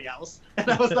be somebody else, and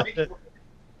I was like,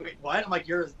 "Wait, what?" I'm like,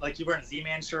 "You're like you wearing a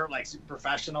Z-Man shirt, like super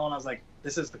professional," and I was like,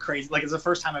 "This is the crazy." Like it's the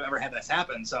first time I've ever had this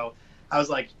happen, so. I was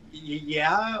like,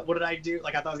 yeah, what did I do?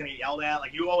 Like, I thought I was going to get yelled at.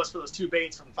 Like, you owe us for those 2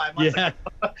 baits from 5 months ago.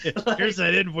 Like, here's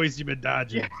that invoice you've been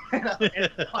dodging. Yeah, and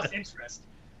plus interest.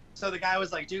 So the guy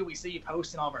was like, dude, we see you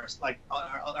posting all of our, like,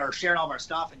 or sharing all of our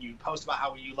stuff, and you post about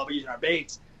how you love using our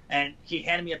baits. And he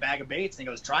handed me a bag of baits, and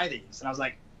he goes, try these. And I was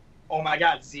like, oh my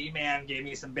God, Z-Man gave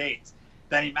me some baits.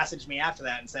 Then he messaged me after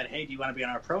that and said, hey, do you want to be on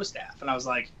our pro staff? And I was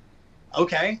like,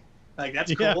 okay, like,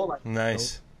 that's cool. Like,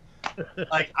 nice.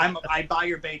 Like, I buy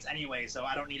your baits anyway, so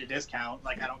I don't need a discount.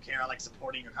 Like, I don't care. I like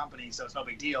supporting your company, so it's no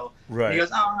big deal. Right. And he goes,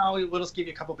 oh, no, we'll just give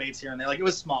you a couple baits here and there. Like, it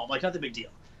was small, like, not the big deal.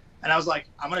 And I was like,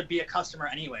 I'm going to be a customer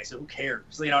anyway, so who cares?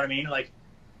 So, you know what I mean? Like,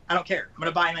 I don't care. I'm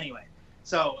going to buy them anyway.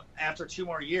 So after 2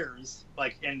 more years,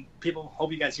 like, and people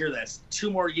hope you guys hear this,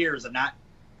 2 more years of not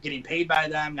getting paid by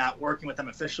them, not working with them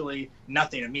officially,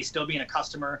 nothing, and me still being a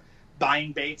customer,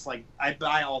 buying baits. Like, I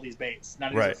buy all these baits.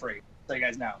 None of these are free, so you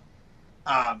guys know.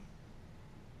 I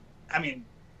mean,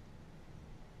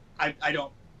 I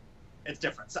don't, it's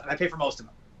different. So I pay for most of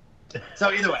them.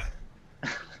 So either way,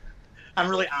 I'm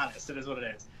really honest. It is what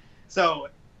it is. So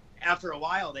after a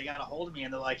while, they got a hold of me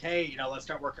and they're like, hey, you know, let's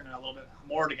start working a little bit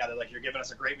more together. Like, you're giving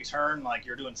us a great return. Like,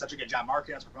 you're doing such a good job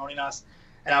marketing us, promoting us.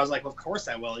 And I was like, well, of course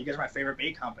I will. You guys are my favorite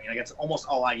bait company. Like, it's almost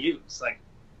all I use. Like,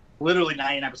 literally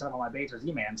 99% of all my baits are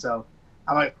Z-Man. So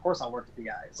I'm like, of course I'll work with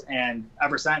you guys. And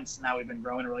ever since, now we've been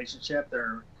growing a relationship.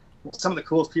 They're some of the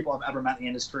coolest people I've ever met in the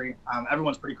industry.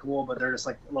 Everyone's pretty cool, but they're just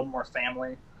like a little more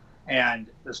family. And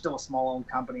they're still a small-owned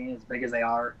company, as big as they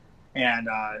are. And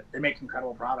they make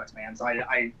incredible products, man. So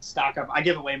I stock up. I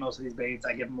give away most of these baits.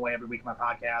 I give them away every week on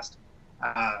my podcast.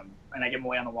 And I give them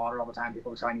away on the water all the time.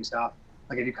 People try new stuff.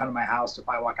 Like, if you come to my house, if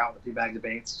I walk out with a few bags of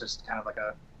baits, just kind of like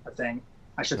a thing.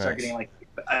 I should start getting, like,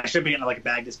 I should be getting like a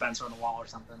bag dispenser on the wall or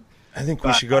something. I think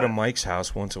we should go to Mike's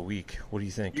house once a week. What do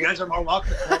you think? You guys are more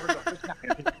welcome to come over to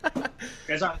fishing.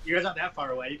 You guys aren't that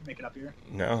far away. You can make it up here.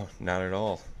 No, not at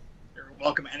all. You're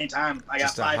welcome anytime. I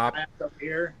got 5 kayaks up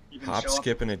here. You can hop, show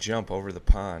skip, and a jump over the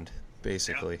pond,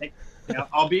 basically. Yeah,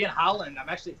 I'll be in Holland. I'm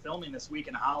actually filming this week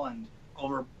in Holland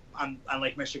over on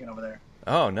Lake Michigan over there.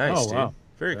 Oh, nice, dude. Wow.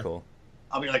 Very cool.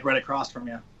 I'll be like right across from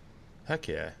you. Heck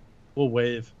yeah. We'll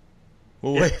wave.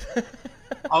 We'll wave.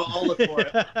 I'll look for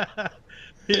it.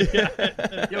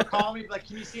 You'll call me, like,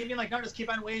 can you see me? Like, no, just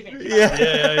keep on waving.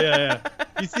 Yeah.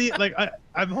 You see, like,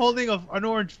 I'm holding an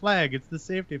orange flag. It's the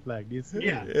safety flag. Do you see?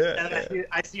 Yeah. And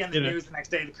I see on the news the next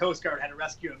day the Coast Guard had to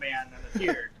rescue a man in the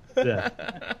pier. Yeah.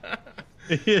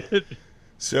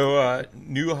 So,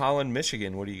 New Holland,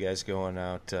 Michigan. What are you guys going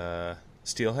out?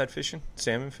 Steelhead fishing?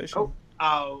 Salmon fishing?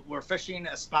 We're fishing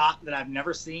a spot that I've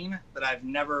never seen, that I've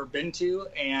never been to,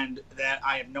 and that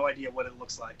I have no idea what it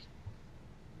looks like.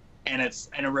 And it's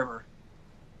in a river.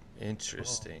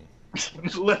 Interesting.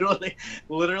 literally,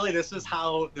 this is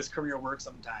how this career works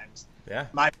sometimes. Yeah.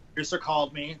 My producer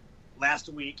called me last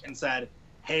week and said,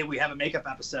 hey, we have a makeup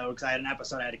episode, because I had an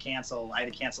episode I had to cancel. I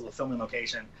had to cancel the filming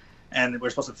location, and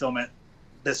we're supposed to film it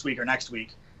this week or next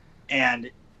week. And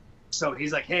so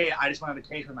he's like, hey, I just went on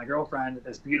vacation with my girlfriend at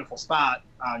this beautiful spot.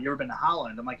 You ever been to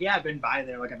Holland? I'm like, yeah, I've been by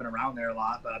there. Like, I've been around there a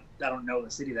lot, but I don't know the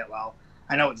city that well.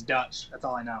 I know it's Dutch. That's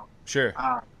all I know. Sure.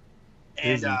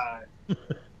 And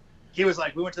he was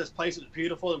like, we went to this place. It was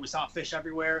beautiful. We saw fish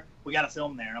everywhere. We got to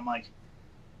film there. And I'm like,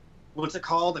 what's it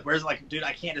called? Like, where's, like, dude,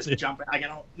 I can't just jump in. I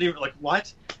don't even, like,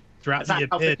 what? Drop That's me not a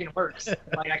how pit. fishing works.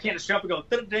 Like, I can't just jump and go,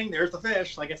 ding, there's the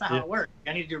fish. Like, it's not how it works.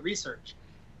 I need to do research.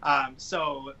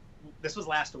 So this was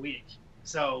last week.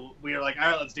 So we were like, all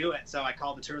right, let's do it. So I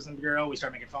called the tourism bureau. We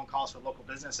started making phone calls for local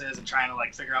businesses and trying to,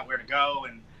 like, figure out where to go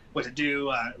and what to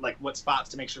do, like what spots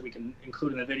to make sure we can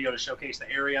include in the video to showcase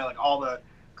the area, like all the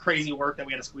crazy work that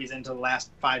we had to squeeze into the last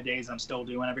 5 days I'm still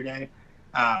doing every day.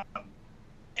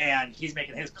 And he's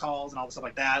making his calls and all the stuff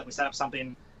like that. We set up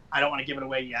something. I don't want to give it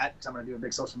away yet because I'm going to do a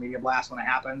big social media blast when it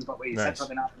happens, but we set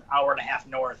something up an hour and a half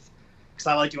north because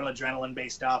I like doing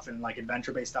adrenaline-based stuff and like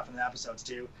adventure-based stuff in the episodes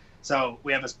too. So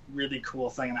we have this really cool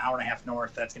thing an hour and a half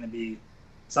north that's going to be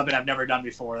something I've never done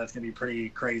before. That's going to be pretty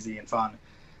crazy and fun.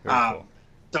 Cool.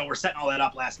 So we're setting all that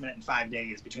up last minute in 5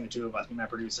 days between the two of us, me and my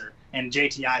producer. And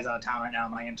JTI's out of town right now,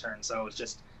 my intern. So it's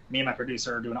just me and my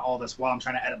producer doing all this while I'm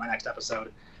trying to edit my next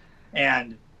episode.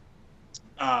 And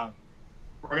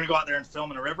we're going to go out there and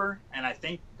film in a river. And I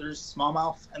think there's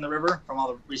smallmouth in the river from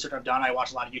all the research I've done. I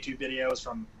watch a lot of YouTube videos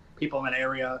from people in that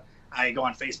area. I go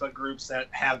on Facebook groups that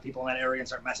have people in that area and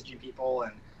start messaging people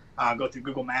and go through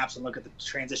Google Maps and look at the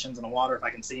transitions in the water if I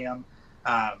can see them.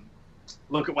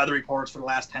 Look at weather reports for the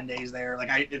last 10 days there.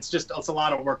 Like it's a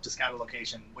lot of work to scout a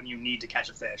location when you need to catch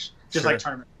a fish. Just like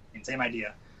tournament, same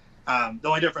idea. The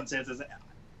only difference is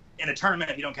in a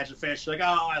tournament, if you don't catch a fish, you're like,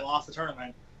 oh, I lost the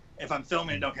tournament. If I'm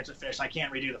filming and don't catch a fish, I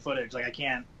can't redo the footage. Like I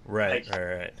can't. Right.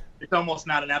 It's almost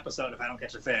not an episode if I don't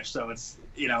catch a fish. So it's,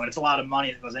 and it's a lot of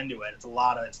money that goes into it.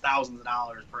 It's thousands of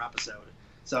dollars per episode.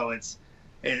 So it's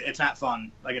it's not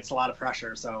fun. Like, it's a lot of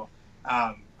pressure. So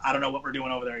I don't know what we're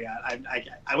doing over there yet.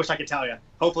 I wish I could tell you.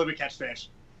 Hopefully we catch fish.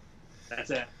 That's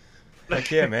it. Heck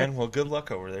yeah, man. Well, good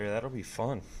luck over there. That'll be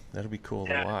fun. That'll be cool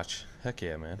to watch. Heck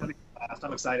yeah, man. It'll be fast.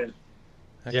 I'm excited.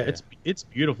 Heck Yeah, it's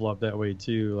beautiful up that way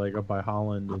too, like up by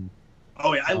Holland and.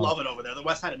 Oh yeah, I love it over there. The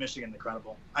west side of Michigan is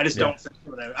incredible. I just don't fish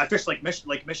over there. I fish like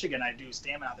Michigan. I do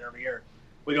salmon out there every year.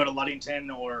 We go to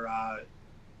Ludington or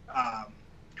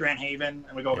Grand Haven,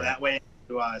 and we go over that way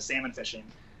to salmon fishing.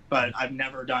 But I've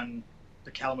never done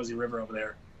the Kalamazoo River over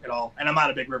there at all. And I'm not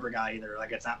a big river guy either.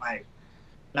 Like, it's not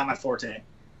my forte.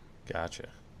 Gotcha.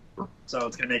 So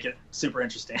it's gonna make it super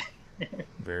interesting.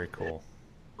 Very cool.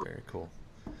 Very cool.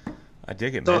 I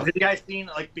dig it, So man. have you guys seen,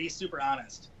 like, be super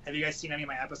honest, have you guys seen any of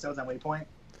my episodes on Waypoint?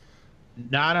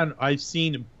 Not on. I've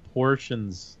seen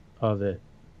portions of it.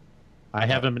 I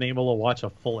haven't been able to watch a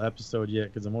full episode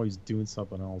yet because I'm always doing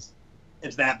something else.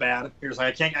 It's that bad. Here's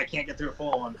like, I can't get through a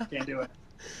full one. Can't do it.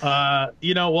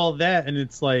 Well, that, and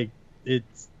it's like,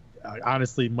 it's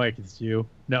honestly, Mike, it's you.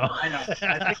 No, I know.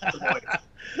 I think it's the voice.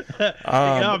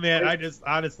 no, man. I just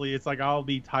honestly, it's like I'll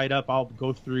be tied up. I'll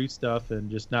go through stuff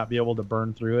and just not be able to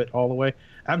burn through it all the way.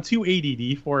 I'm too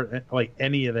ADD for it, like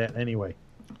any of that anyway.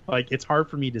 Like, it's hard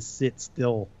for me to sit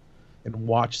still and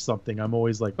watch something. I'm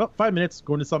always like, 5 minutes,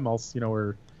 going to something else,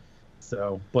 or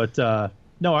so. But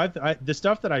no, the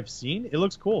stuff that I've seen, it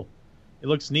looks cool. It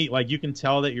looks neat. Like, you can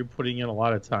tell that you're putting in a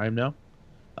lot of time now.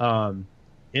 And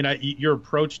your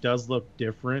approach does look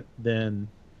different than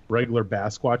regular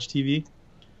Basquatch TV.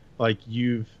 Like,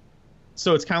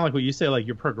 so it's kind of like what you say, like,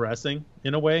 you're progressing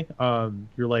in a way.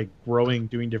 You're like growing,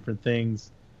 doing different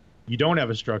things. You don't have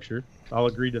a structure. I'll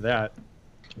agree to that,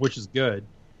 which is good.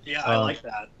 Yeah, I like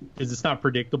that. Because it's not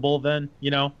predictable then,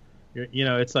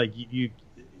 it's like you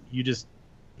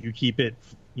keep it,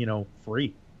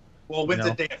 free. Well, when's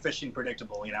the day of fishing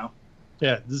predictable,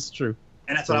 Yeah, this is true.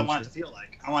 And that's what I want it to feel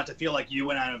like. I want it to feel like you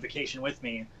went on a vacation with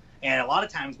me. And a lot of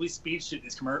times we speed shoot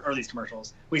these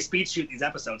commercials. We speed shoot these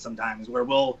episodes sometimes where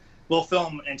we'll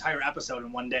film an entire episode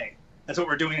in one day. That's what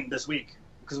we're doing this week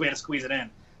because we had to squeeze it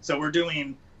in. So we're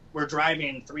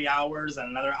driving 3 hours and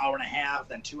another hour and a half,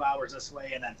 then 2 hours this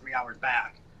way, and then 3 hours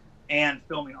back, and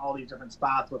filming all these different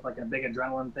spots with like a big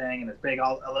adrenaline thing and this big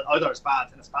all other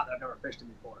spots and a spot that I've never fished in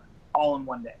before, all in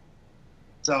one day.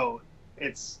 So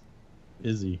it's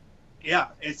busy. Yeah,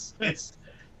 it's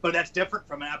but that's different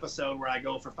from an episode where I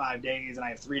go for 5 days and I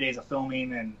have 3 days of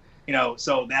filming, and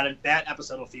so that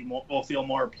episode will feel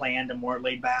more planned and more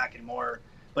laid back and more.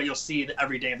 But you'll see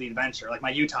every day of the adventure. Like my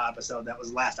Utah episode, that was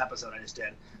the last episode I just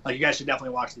did. Like, you guys should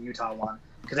definitely watch the Utah one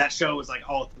because that show is like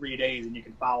all 3 days and you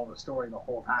can follow the story the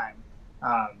whole time.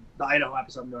 The Idaho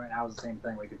episode I'm doing now is the same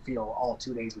thing. We could feel all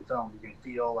 2 days we filmed. You can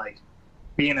feel like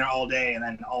being there all day and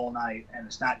then all night, and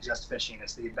it's not just fishing;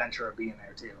 it's the adventure of being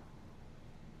there too.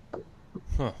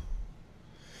 Huh.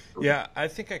 Yeah, I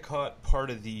think I caught part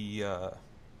of the.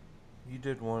 You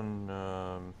did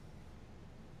one.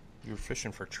 You were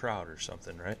fishing for trout or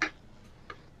something, right?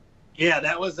 Yeah,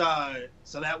 that was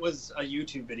that was a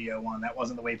YouTube video one. That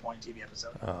wasn't the Waypoint TV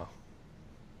episode. Oh,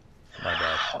 my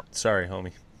bad. Sorry,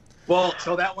 homie. Well,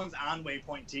 so that one's on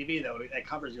Waypoint TV though. That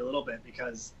covers you a little bit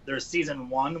because there's season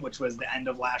 1, which was the end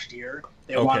of last year.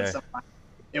 They wanted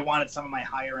some of my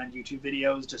higher end YouTube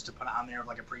videos just to put on there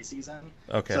like a preseason.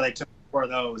 Okay. So they took 4 of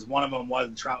those. One of them was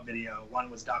the trout video.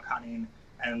 One was duck hunting,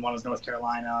 and one was North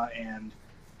Carolina, and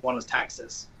one was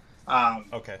Texas.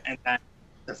 Okay. And then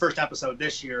the first episode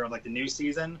this year of like the new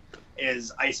season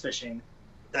is ice fishing.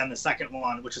 Then the second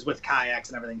one, which is with kayaks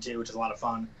and everything too, which is a lot of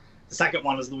fun. The second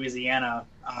one was Louisiana,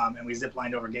 and we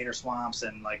ziplined over gator swamps,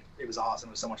 and like it was awesome.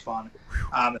 It was so much fun.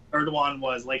 The third one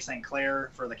was Lake St. Clair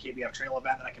for the KBF Trail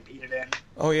event that I competed in.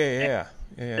 Oh yeah.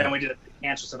 Then we did a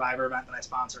Cancer Survivor event that I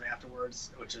sponsored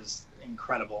afterwards, which is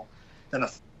incredible. Then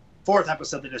the fourth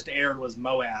episode that just aired was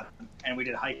Moab, and we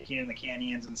did hiking in the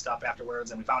canyons and stuff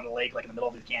afterwards, and we found a lake like in the middle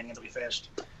of the canyons that we fished,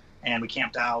 and we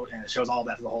camped out, and it shows all of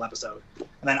that for the whole episode. And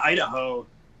then Idaho,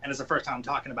 and it's the first time I'm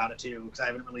talking about it too because I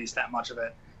haven't released that much of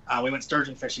it. We went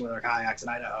sturgeon fishing with our kayaks in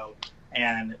Idaho,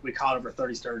 and we caught over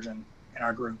 30 sturgeon in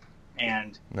our group.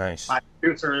 And nice. My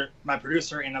producer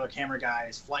and another camera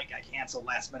guy's flight got canceled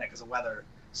last minute because of weather,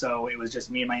 so it was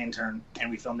just me and my intern, and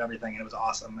we filmed everything, and it was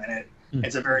awesome. And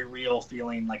it's a very real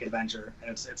feeling, like adventure, and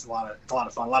it's a lot of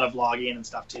fun, a lot of vlogging and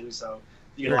stuff too. So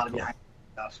you get a lot of behind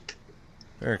stuff.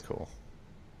 Very cool.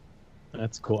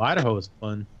 That's cool. Idaho is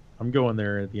fun. I'm going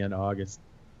there at the end of August.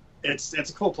 It's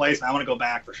a cool place, and I want to go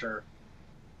back for sure.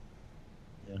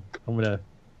 Yeah, I'm gonna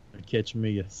catch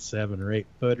me a 7 or 8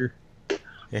 footer.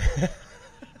 Yeah.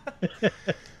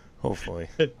 Hopefully.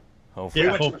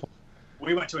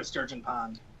 We went to a sturgeon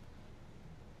pond.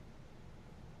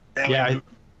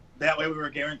 That way we were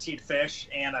guaranteed fish,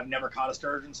 and I've never caught a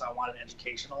sturgeon, so I wanted an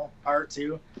educational part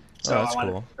too. So that's I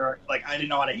wanted, cool. like, I didn't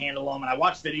know how to handle them, and I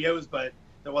watched videos, but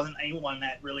there wasn't anyone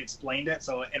that really explained it.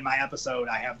 So in my episode,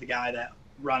 I have the guy that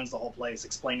runs the whole place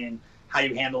explaining how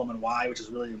you handle them and why, which is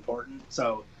really important.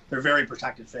 So they're very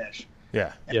protected fish.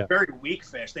 Yeah. And very weak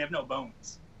fish. They have no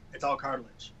bones. It's all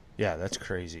cartilage. Yeah, that's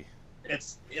crazy.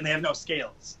 And they have no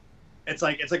scales. It's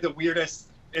like the weirdest.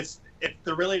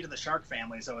 They're related to the shark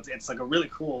family, so it's like a really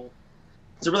cool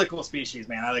species,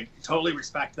 man. I like totally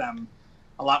respect them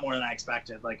a lot more than I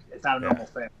expected. Like, it's not a normal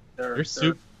fish.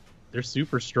 They're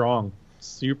super strong,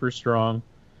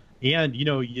 and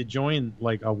you join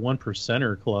like a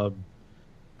 1%er club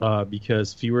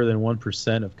because fewer than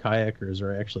 1% of kayakers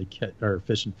are actually are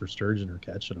fishing for sturgeon or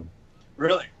catching them.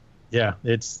 Really? Yeah,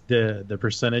 it's the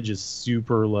percentage is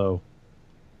super low.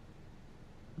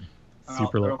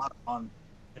 Super low. They're a lot of fun.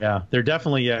 Yeah, they're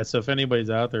definitely, so if anybody's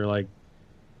out there, like,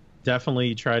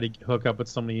 definitely try to hook up with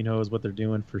somebody who knows what they're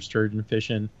doing for sturgeon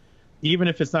fishing. Even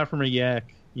if it's not from a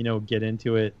yak, get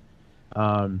into it.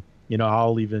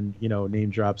 I'll even,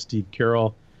 name drop Steve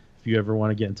Carroll. If you ever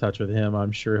want to get in touch with him,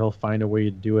 I'm sure he'll find a way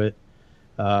to do it.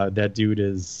 That dude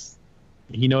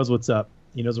he knows what's up.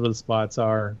 He knows where the spots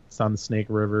are. It's on the Snake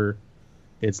River.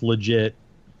 It's legit,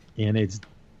 and it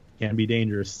can be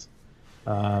dangerous.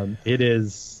 It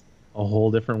is a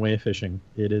whole different way of fishing.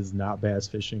 It is not bass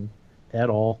fishing at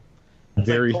all. It's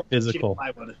very like physical.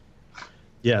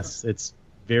 Yes, it's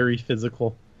very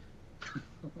physical.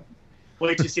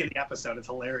 Wait till you see the episode. It's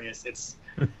hilarious. It's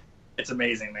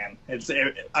amazing, man. As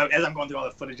I'm going through all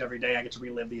the footage every day, I get to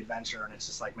relive the adventure, and it's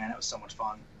just like, man, it was so much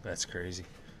fun. That's crazy.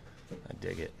 I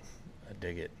dig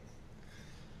it.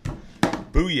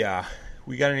 Booyah.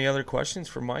 We got any other questions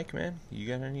for Mike, man? You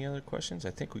got any other questions?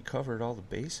 I think we covered all the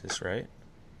bases, right?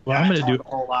 Well, yeah, I'm going to do a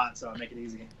whole lot, so I'll make it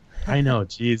easy. I know,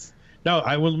 jeez. No,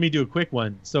 let me do a quick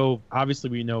one. So obviously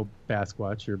we know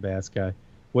Basquatch, you're a bass guy.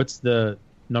 What's the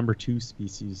number 2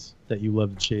 species that you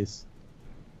love to chase?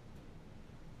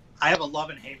 I have a love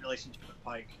and hate relationship with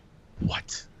pike.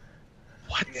 What?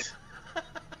 Yeah.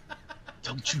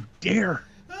 Don't you dare!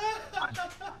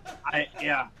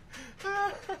 Yeah.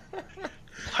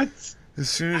 What? As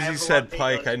soon as you said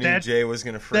pike, I knew Jay was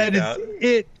going to freak out. That is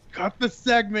it. Cut the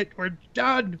segment. We're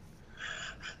done.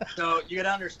 So you got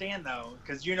to understand, though,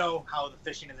 because you know how the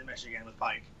fishing is in Michigan with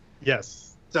pike.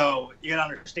 Yes. So you got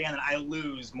to understand that I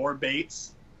lose more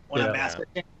baits when I'm bass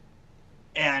fishing.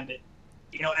 And,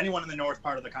 anyone in the north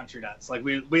part of the country does. Like,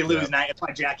 we lose night. That's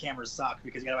why jackhammers suck,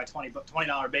 because you got to buy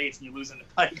 $20 baits and you lose them to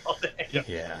pike all day.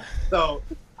 Yeah. So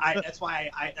that's why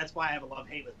I have a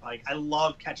love-hate with pike. I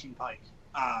love catching pike.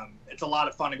 It's a lot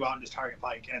of fun to go out and just target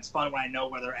pike, and it's fun when I know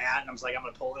where they're at, and I'm just like, I'm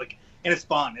gonna pull it, and it's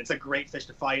fun. It's a great fish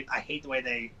to fight. I hate the way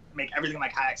they make everything in my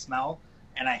kayak smell,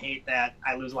 and I hate that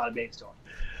I lose a lot of baits to them.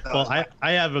 So, well,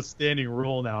 I have a standing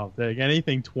rule now that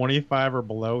anything 25 or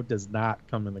below does not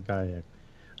come in the kayak.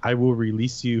 I will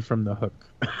release you from the hook.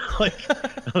 Like,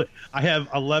 I have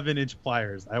 11-inch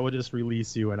pliers. I will just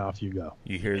release you, and off you go.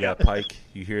 You hear that, pike?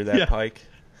 You hear that, pike?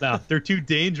 No, they're too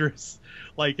dangerous.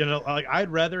 Like, I'd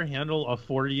rather handle a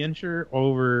 40-incher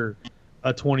over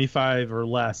a 25 or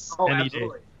less any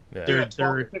absolutely. day. Yeah. Dude,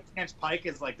 12 to 15-inch pike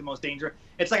is like the most dangerous.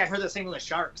 It's like I heard the same with the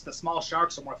sharks. The small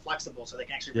sharks are more flexible, so they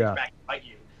can actually reach back and bite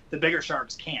you. The bigger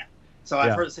sharks can't. So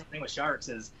I've heard the same thing with sharks.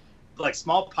 Is like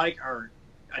small pike are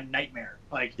a nightmare.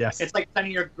 Like, it's like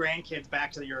sending your grandkids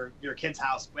back to your kid's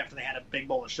house after they had a big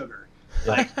bowl of sugar.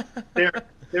 Like,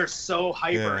 they're so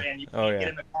hyper, and you can't get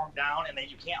them to calm down, and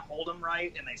you can't hold them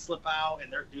right, and they slip out,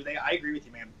 and I agree with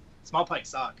you, man. Small pike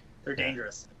suck. They're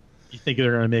dangerous. You think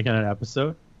they're going to make an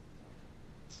episode?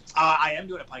 I am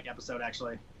doing a pike episode,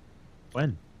 actually.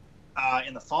 When?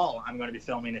 In the fall, I'm going to be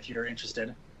filming, if you're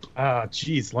interested.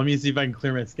 Jeez. Let me see if I can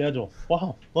clear my schedule.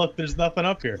 Wow. Look, there's nothing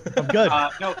up here. I'm good.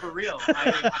 No, for real.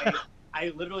 I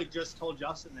literally just told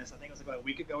Justin this. I think it was like about a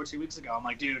week ago or 2 weeks ago. I'm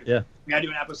like, dude, we got to do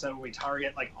an episode where we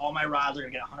target, like, all my rods are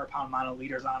going to get 100-pound mono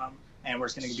leaders on them, and we're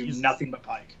just going to do nothing but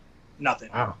pike. Nothing.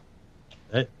 Wow.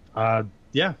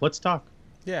 Yeah, let's talk.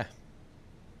 Yeah.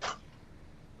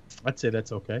 I'd say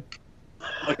that's okay.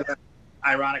 Look at that.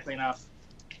 Ironically enough,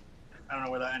 I don't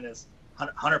know where that end is.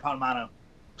 100-pound mono.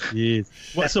 Jeez.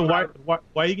 So why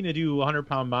are you going to do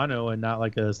 100-pound mono and not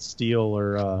like a steel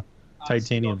or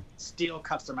titanium? Steel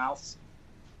cuts their mouths.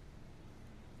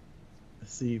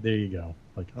 See, there you go.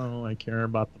 Like, I care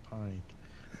about the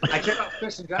pike. I care about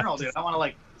fish in general, dude. I want to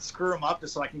like screw them up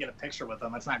just so I can get a picture with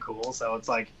them. That's not cool. So it's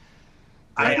like,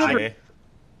 I don't break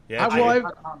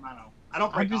off on mono.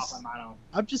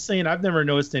 I'm just saying, I've never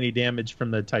noticed any damage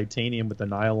from the titanium with the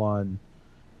nylon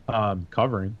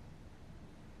covering.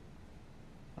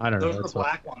 I don't know. Those are the That's what,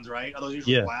 black ones, right? Are those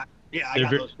usually Yeah. black? Yeah, I They're got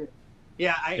very- those too.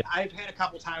 Yeah, I've had a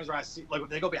couple times where I see, like, if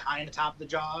they go behind the top of the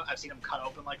jaw, I've seen them cut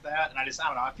open like that, and I don't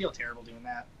know, I feel terrible doing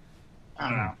that. I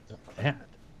don't know.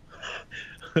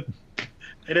 Bad.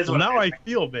 It is Well, what now it I is.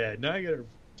 feel bad. Now I gotta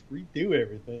redo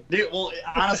everything. Dude, well,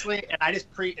 honestly, and I just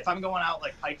if I'm going out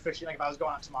like pike fishing, like if I was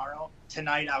going out tomorrow,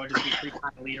 tonight I would just be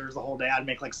pre-tying leaders the whole day. I'd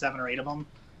make like 7 or 8 of them,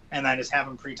 and then just have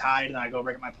them pre-tied, and then I go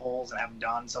break up my poles and have them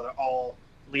done, so they're all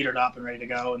leadered up and ready to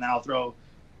go. And then I'll throw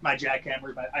my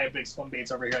jackhammers. I have big swim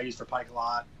baits over here I use for pike a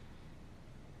lot.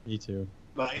 Me too.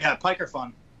 But yeah, pike are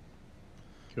fun.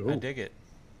 Cool. I dig it.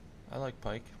 I like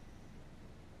pike.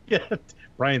 Yeah,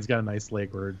 Brian's got a nice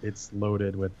lake where it's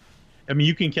loaded with. I mean,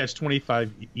 you can catch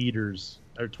 25 eaters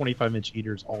or 25-inch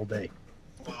eaters all day.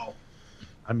 Wow.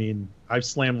 I mean, I've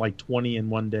slammed like 20 in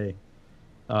one day,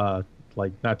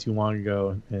 like not too long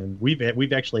ago, and we've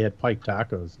actually had pike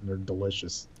tacos, and they're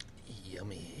delicious.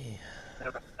 Yummy.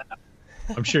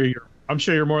 I'm sure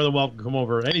you're more than welcome to come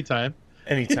over anytime.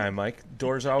 Anytime, Mike.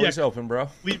 Doors always open, bro.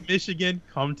 Leave Michigan,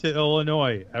 come to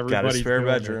Illinois. Got a Everybody's spare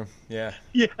doing it. bedroom. Yeah.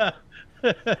 Yeah.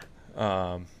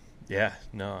 Yeah.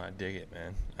 No, I dig it,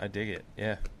 man. I dig it.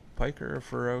 Yeah. Pike are a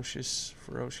ferocious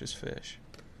fish.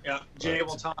 Yeah, Jay, But-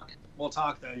 we'll talk. We'll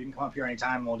talk though. You can come up here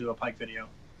anytime, and we'll do a pike video.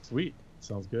 Sweet.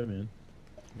 Sounds good, man.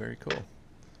 Very cool.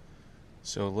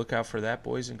 So look out for that,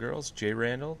 boys and girls. Jay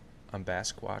Randall on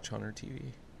Bass Squatch Hunter TV.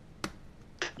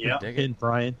 Yeah, Dig it.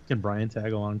 Can Brian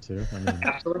tag along too? I mean,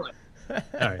 absolutely. all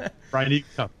right, Brian, you can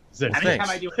come. Is it- Well, Anytime thanks.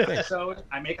 I do an episode,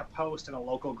 I make a post in a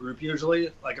local group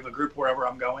usually, like of a group wherever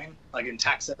I'm going, like in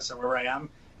Texas or wherever I am,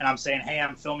 and I'm saying, hey,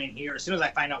 I'm filming here. As soon as I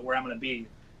find out where I'm going to be,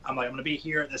 I'm like, I'm going to be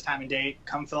here at this time and date.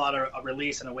 Come fill out a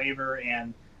release and a waiver,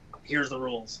 and here's the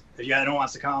rules. If you anyone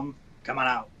wants to come on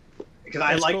out. Because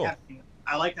I That's like cool. that.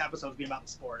 I like the episodes being about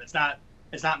the sport. It's not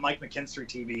Mike Mckinstry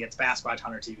TV. It's Bass Squatch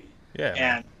Hunter TV. Yeah.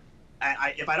 And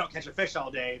if I don't catch a fish all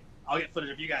day, I'll get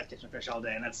footage of you guys catching a fish all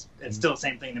day, and it's still the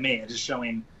same thing to me. It's just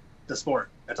showing the sport.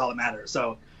 That's all that matters.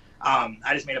 So I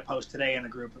just made a post today in the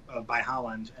group by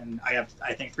Holland, and I have,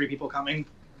 I think, 3 people coming.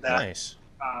 That, Nice.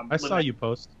 I saw you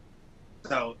post.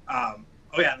 So,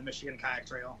 the Michigan Kayak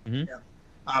Trail. Mhm.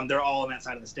 Yeah. They're all on that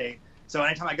side of the state. So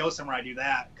anytime I go somewhere, I do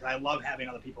that because I love having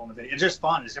other people in the video. It's just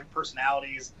fun. It's different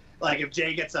personalities. Like if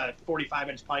Jay gets a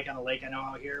 45-inch pike on the lake I know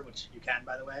out here, which you can,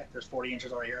 by the way. There's 40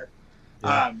 inches over here.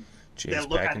 Yeah. Jay's they look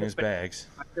back at in the his bags.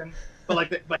 But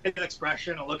his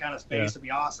expression and look on his face Yeah. would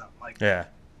be awesome. Like, Yeah.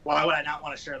 why would I not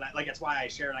want to share that? Like, that's why I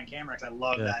share it on camera because I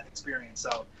love Yeah. that experience.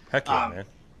 So, Heck yeah, man.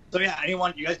 so yeah,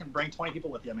 anyone, you guys can bring 20 people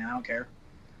with you, man. I don't care.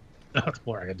 We're not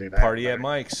gonna do that. Party at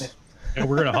Mike's. And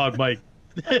we're gonna hog Mike.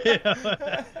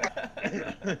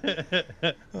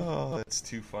 Oh, that's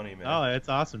too funny, man. Oh, that's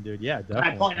awesome, dude. Yeah, I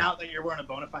definitely. point out that you're wearing a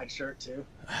bona fide shirt too.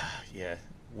 Yeah.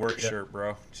 Work Yeah. shirt,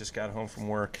 bro. Just got home from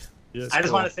work. Yes, I just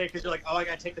cool. want to say because you're like, oh, I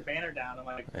gotta take the banner down. I'm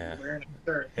like, Yeah. you're wearing a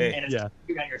shirt, Hey. and it's Yeah.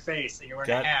 you got your face, and you're wearing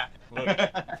Got- a hat.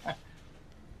 look.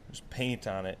 There's paint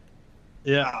on it.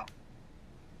 Yeah. Wow.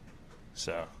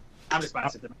 So, I'm just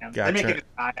biased, man. Got They make turned- a good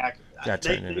kayak. got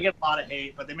They turned into- get a lot of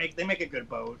hate, but they make a good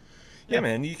boat. yeah,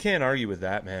 man, you can't argue with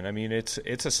that, man. I mean, it's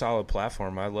a solid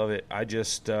platform. I love it. I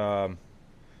just, I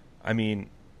mean,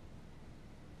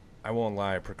 I won't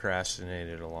lie, I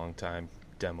procrastinated a long time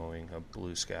demoing a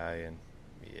Blue Sky, and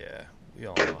yeah, we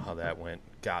all know how that went.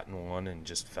 Got in one and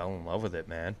just fell in love with it,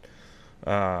 man.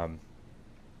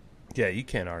 Yeah, you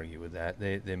can't argue with that.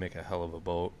 They make a hell of a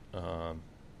boat.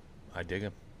 I dig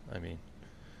them. I mean,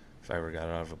 if I ever got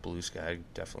out of a Blue Sky,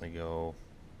 I'd definitely go.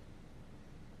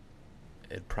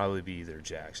 It'd probably be either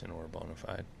Jackson or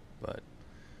Bonafide, but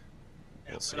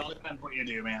Yeah, We'll see. It all depends what you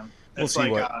do, man. We'll It's see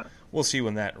like, we'll see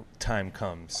when that time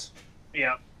comes.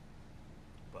 yeah.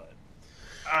 But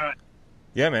All right.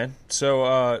 yeah, man.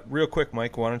 So real quick,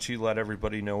 Mike, why don't you let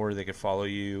everybody know where they could follow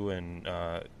you and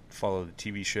follow the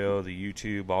TV show, the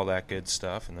YouTube, all that good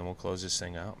stuff, and then we'll close this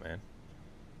thing out, man.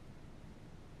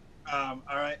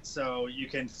 All right, so you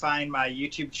can find my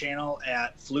YouTube channel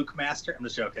at Fluke Master. I'm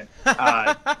just joking.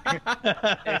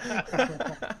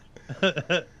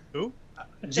 Who?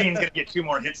 Gene's gonna get 2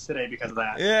 more hits today because of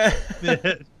that. Yeah.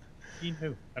 Gene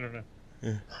who? I don't know.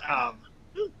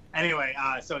 Anyway,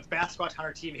 so it's Bass Squatch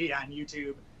Hunter TV on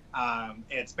YouTube.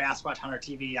 It's Bass Squatch Hunter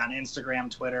TV on Instagram,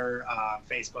 Twitter,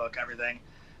 Facebook, everything.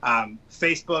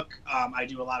 Facebook, I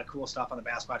do a lot of cool stuff on the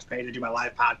Bass Squatch page. I do my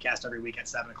live podcast every week at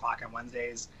 7 o'clock on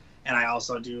Wednesdays. And I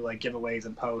also do like giveaways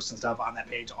and posts and stuff on that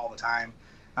page all the time.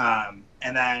 And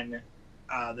then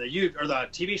the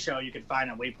TV show you can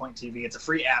find on Waypoint TV. It's a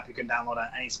free app you can download on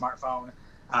any smartphone,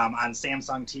 on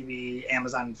Samsung TV,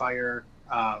 Amazon Fire,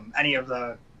 any of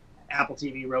the Apple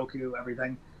TV, Roku,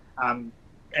 everything.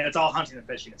 and it's all hunting and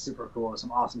fishing. It's super cool. There's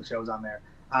some awesome shows on there.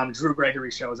 Drew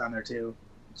Gregory shows on there too.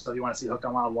 So if you want to see Hooked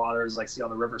on Wild Waters, like see all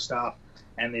the river stuff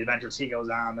and the adventures he goes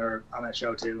on, they're on that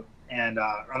show too, and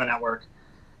on the network.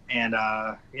 And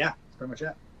yeah, that's pretty much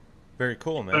it. Very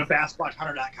cool, man. Go to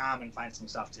basswatchhunter.com and find some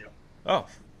stuff too. Oh,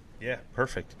 yeah,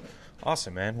 perfect.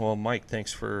 Awesome, man. Well, Mike,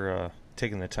 thanks for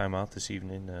taking the time out this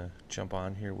evening to jump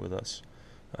on here with us.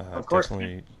 Of course,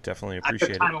 definitely I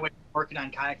appreciate took time it. away from working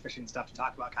on kayak fishing stuff to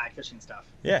talk about kayak fishing stuff.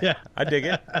 Yeah, I dig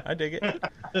it.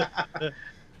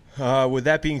 With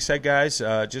that being said, guys,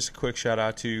 just a quick shout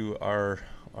out to our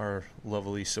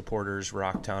lovely supporters: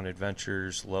 Rocktown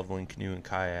Adventures, Loveland Canoe and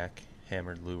Kayak,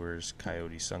 Hammered Lures,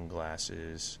 Coyote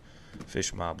Sunglasses,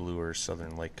 Fish Mob Lures,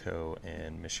 Southern Lake Co.,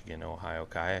 and Michigan, Ohio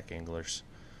Kayak Anglers.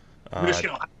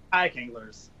 Michigan, Ohio Kayak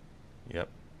Anglers. Yep.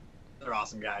 They're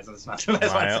awesome guys. I was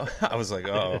like,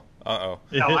 uh-oh.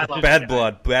 No, I love Bad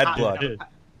those guys. blood.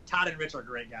 Todd and Rich are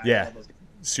great guys. Yeah. I love those guys.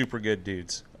 Super good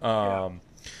dudes. Also,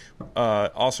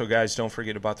 guys, don't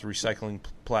forget about the recycling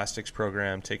plastics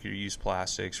program. Take your used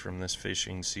plastics from this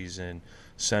fishing season,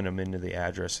 send them into the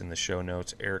address in the show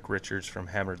notes. Eric Richards from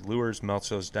Hammered Lures melts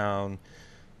those down,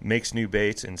 makes new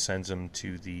baits, and sends them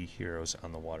to the Heroes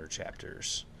on the Water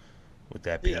chapters. With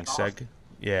that being said, awesome.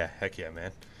 Yeah, heck yeah,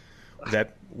 man.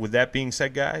 With that being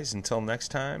said, guys, until next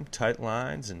time, tight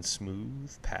lines and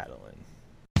smooth paddling.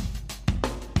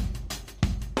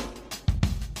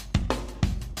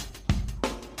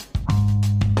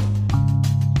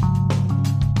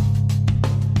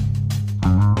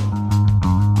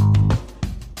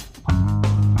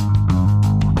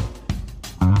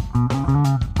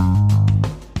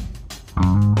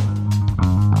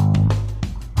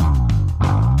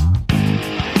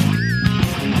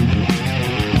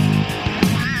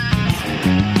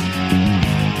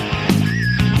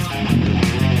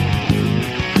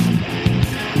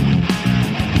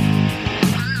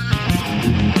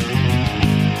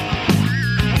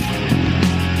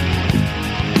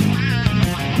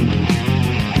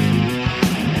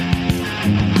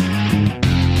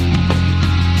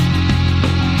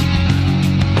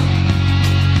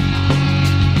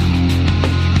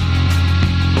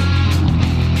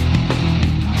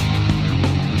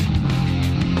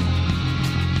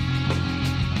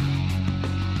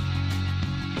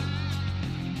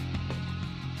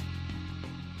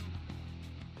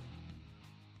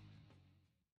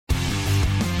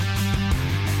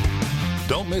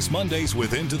 Don't miss Mondays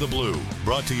with Into the Blue,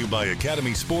 brought to you by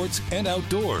Academy Sports and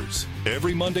Outdoors.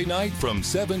 Every Monday night from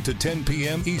 7 to 10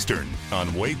 p.m. Eastern on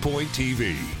Waypoint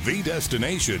TV, the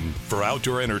destination for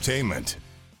outdoor entertainment.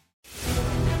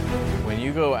 When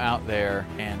you go out there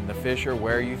and the fish are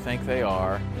where you think they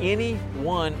are, any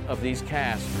one of these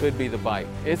casts could be the bite.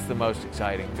 It's the most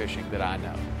exciting fishing that I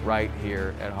know, right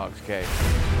here at Hawks Cave.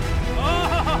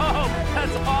 Oh,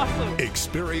 that's awesome!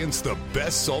 Experience the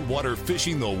best saltwater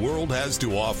fishing the world has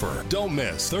to offer. Don't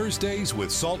miss Thursdays with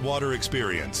Saltwater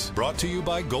Experience, brought to you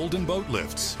by Golden Boat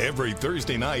Lifts. Every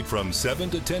Thursday night from 7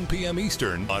 to 10 p.m.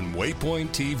 Eastern on Waypoint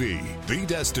TV, the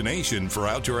destination for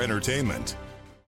outdoor entertainment.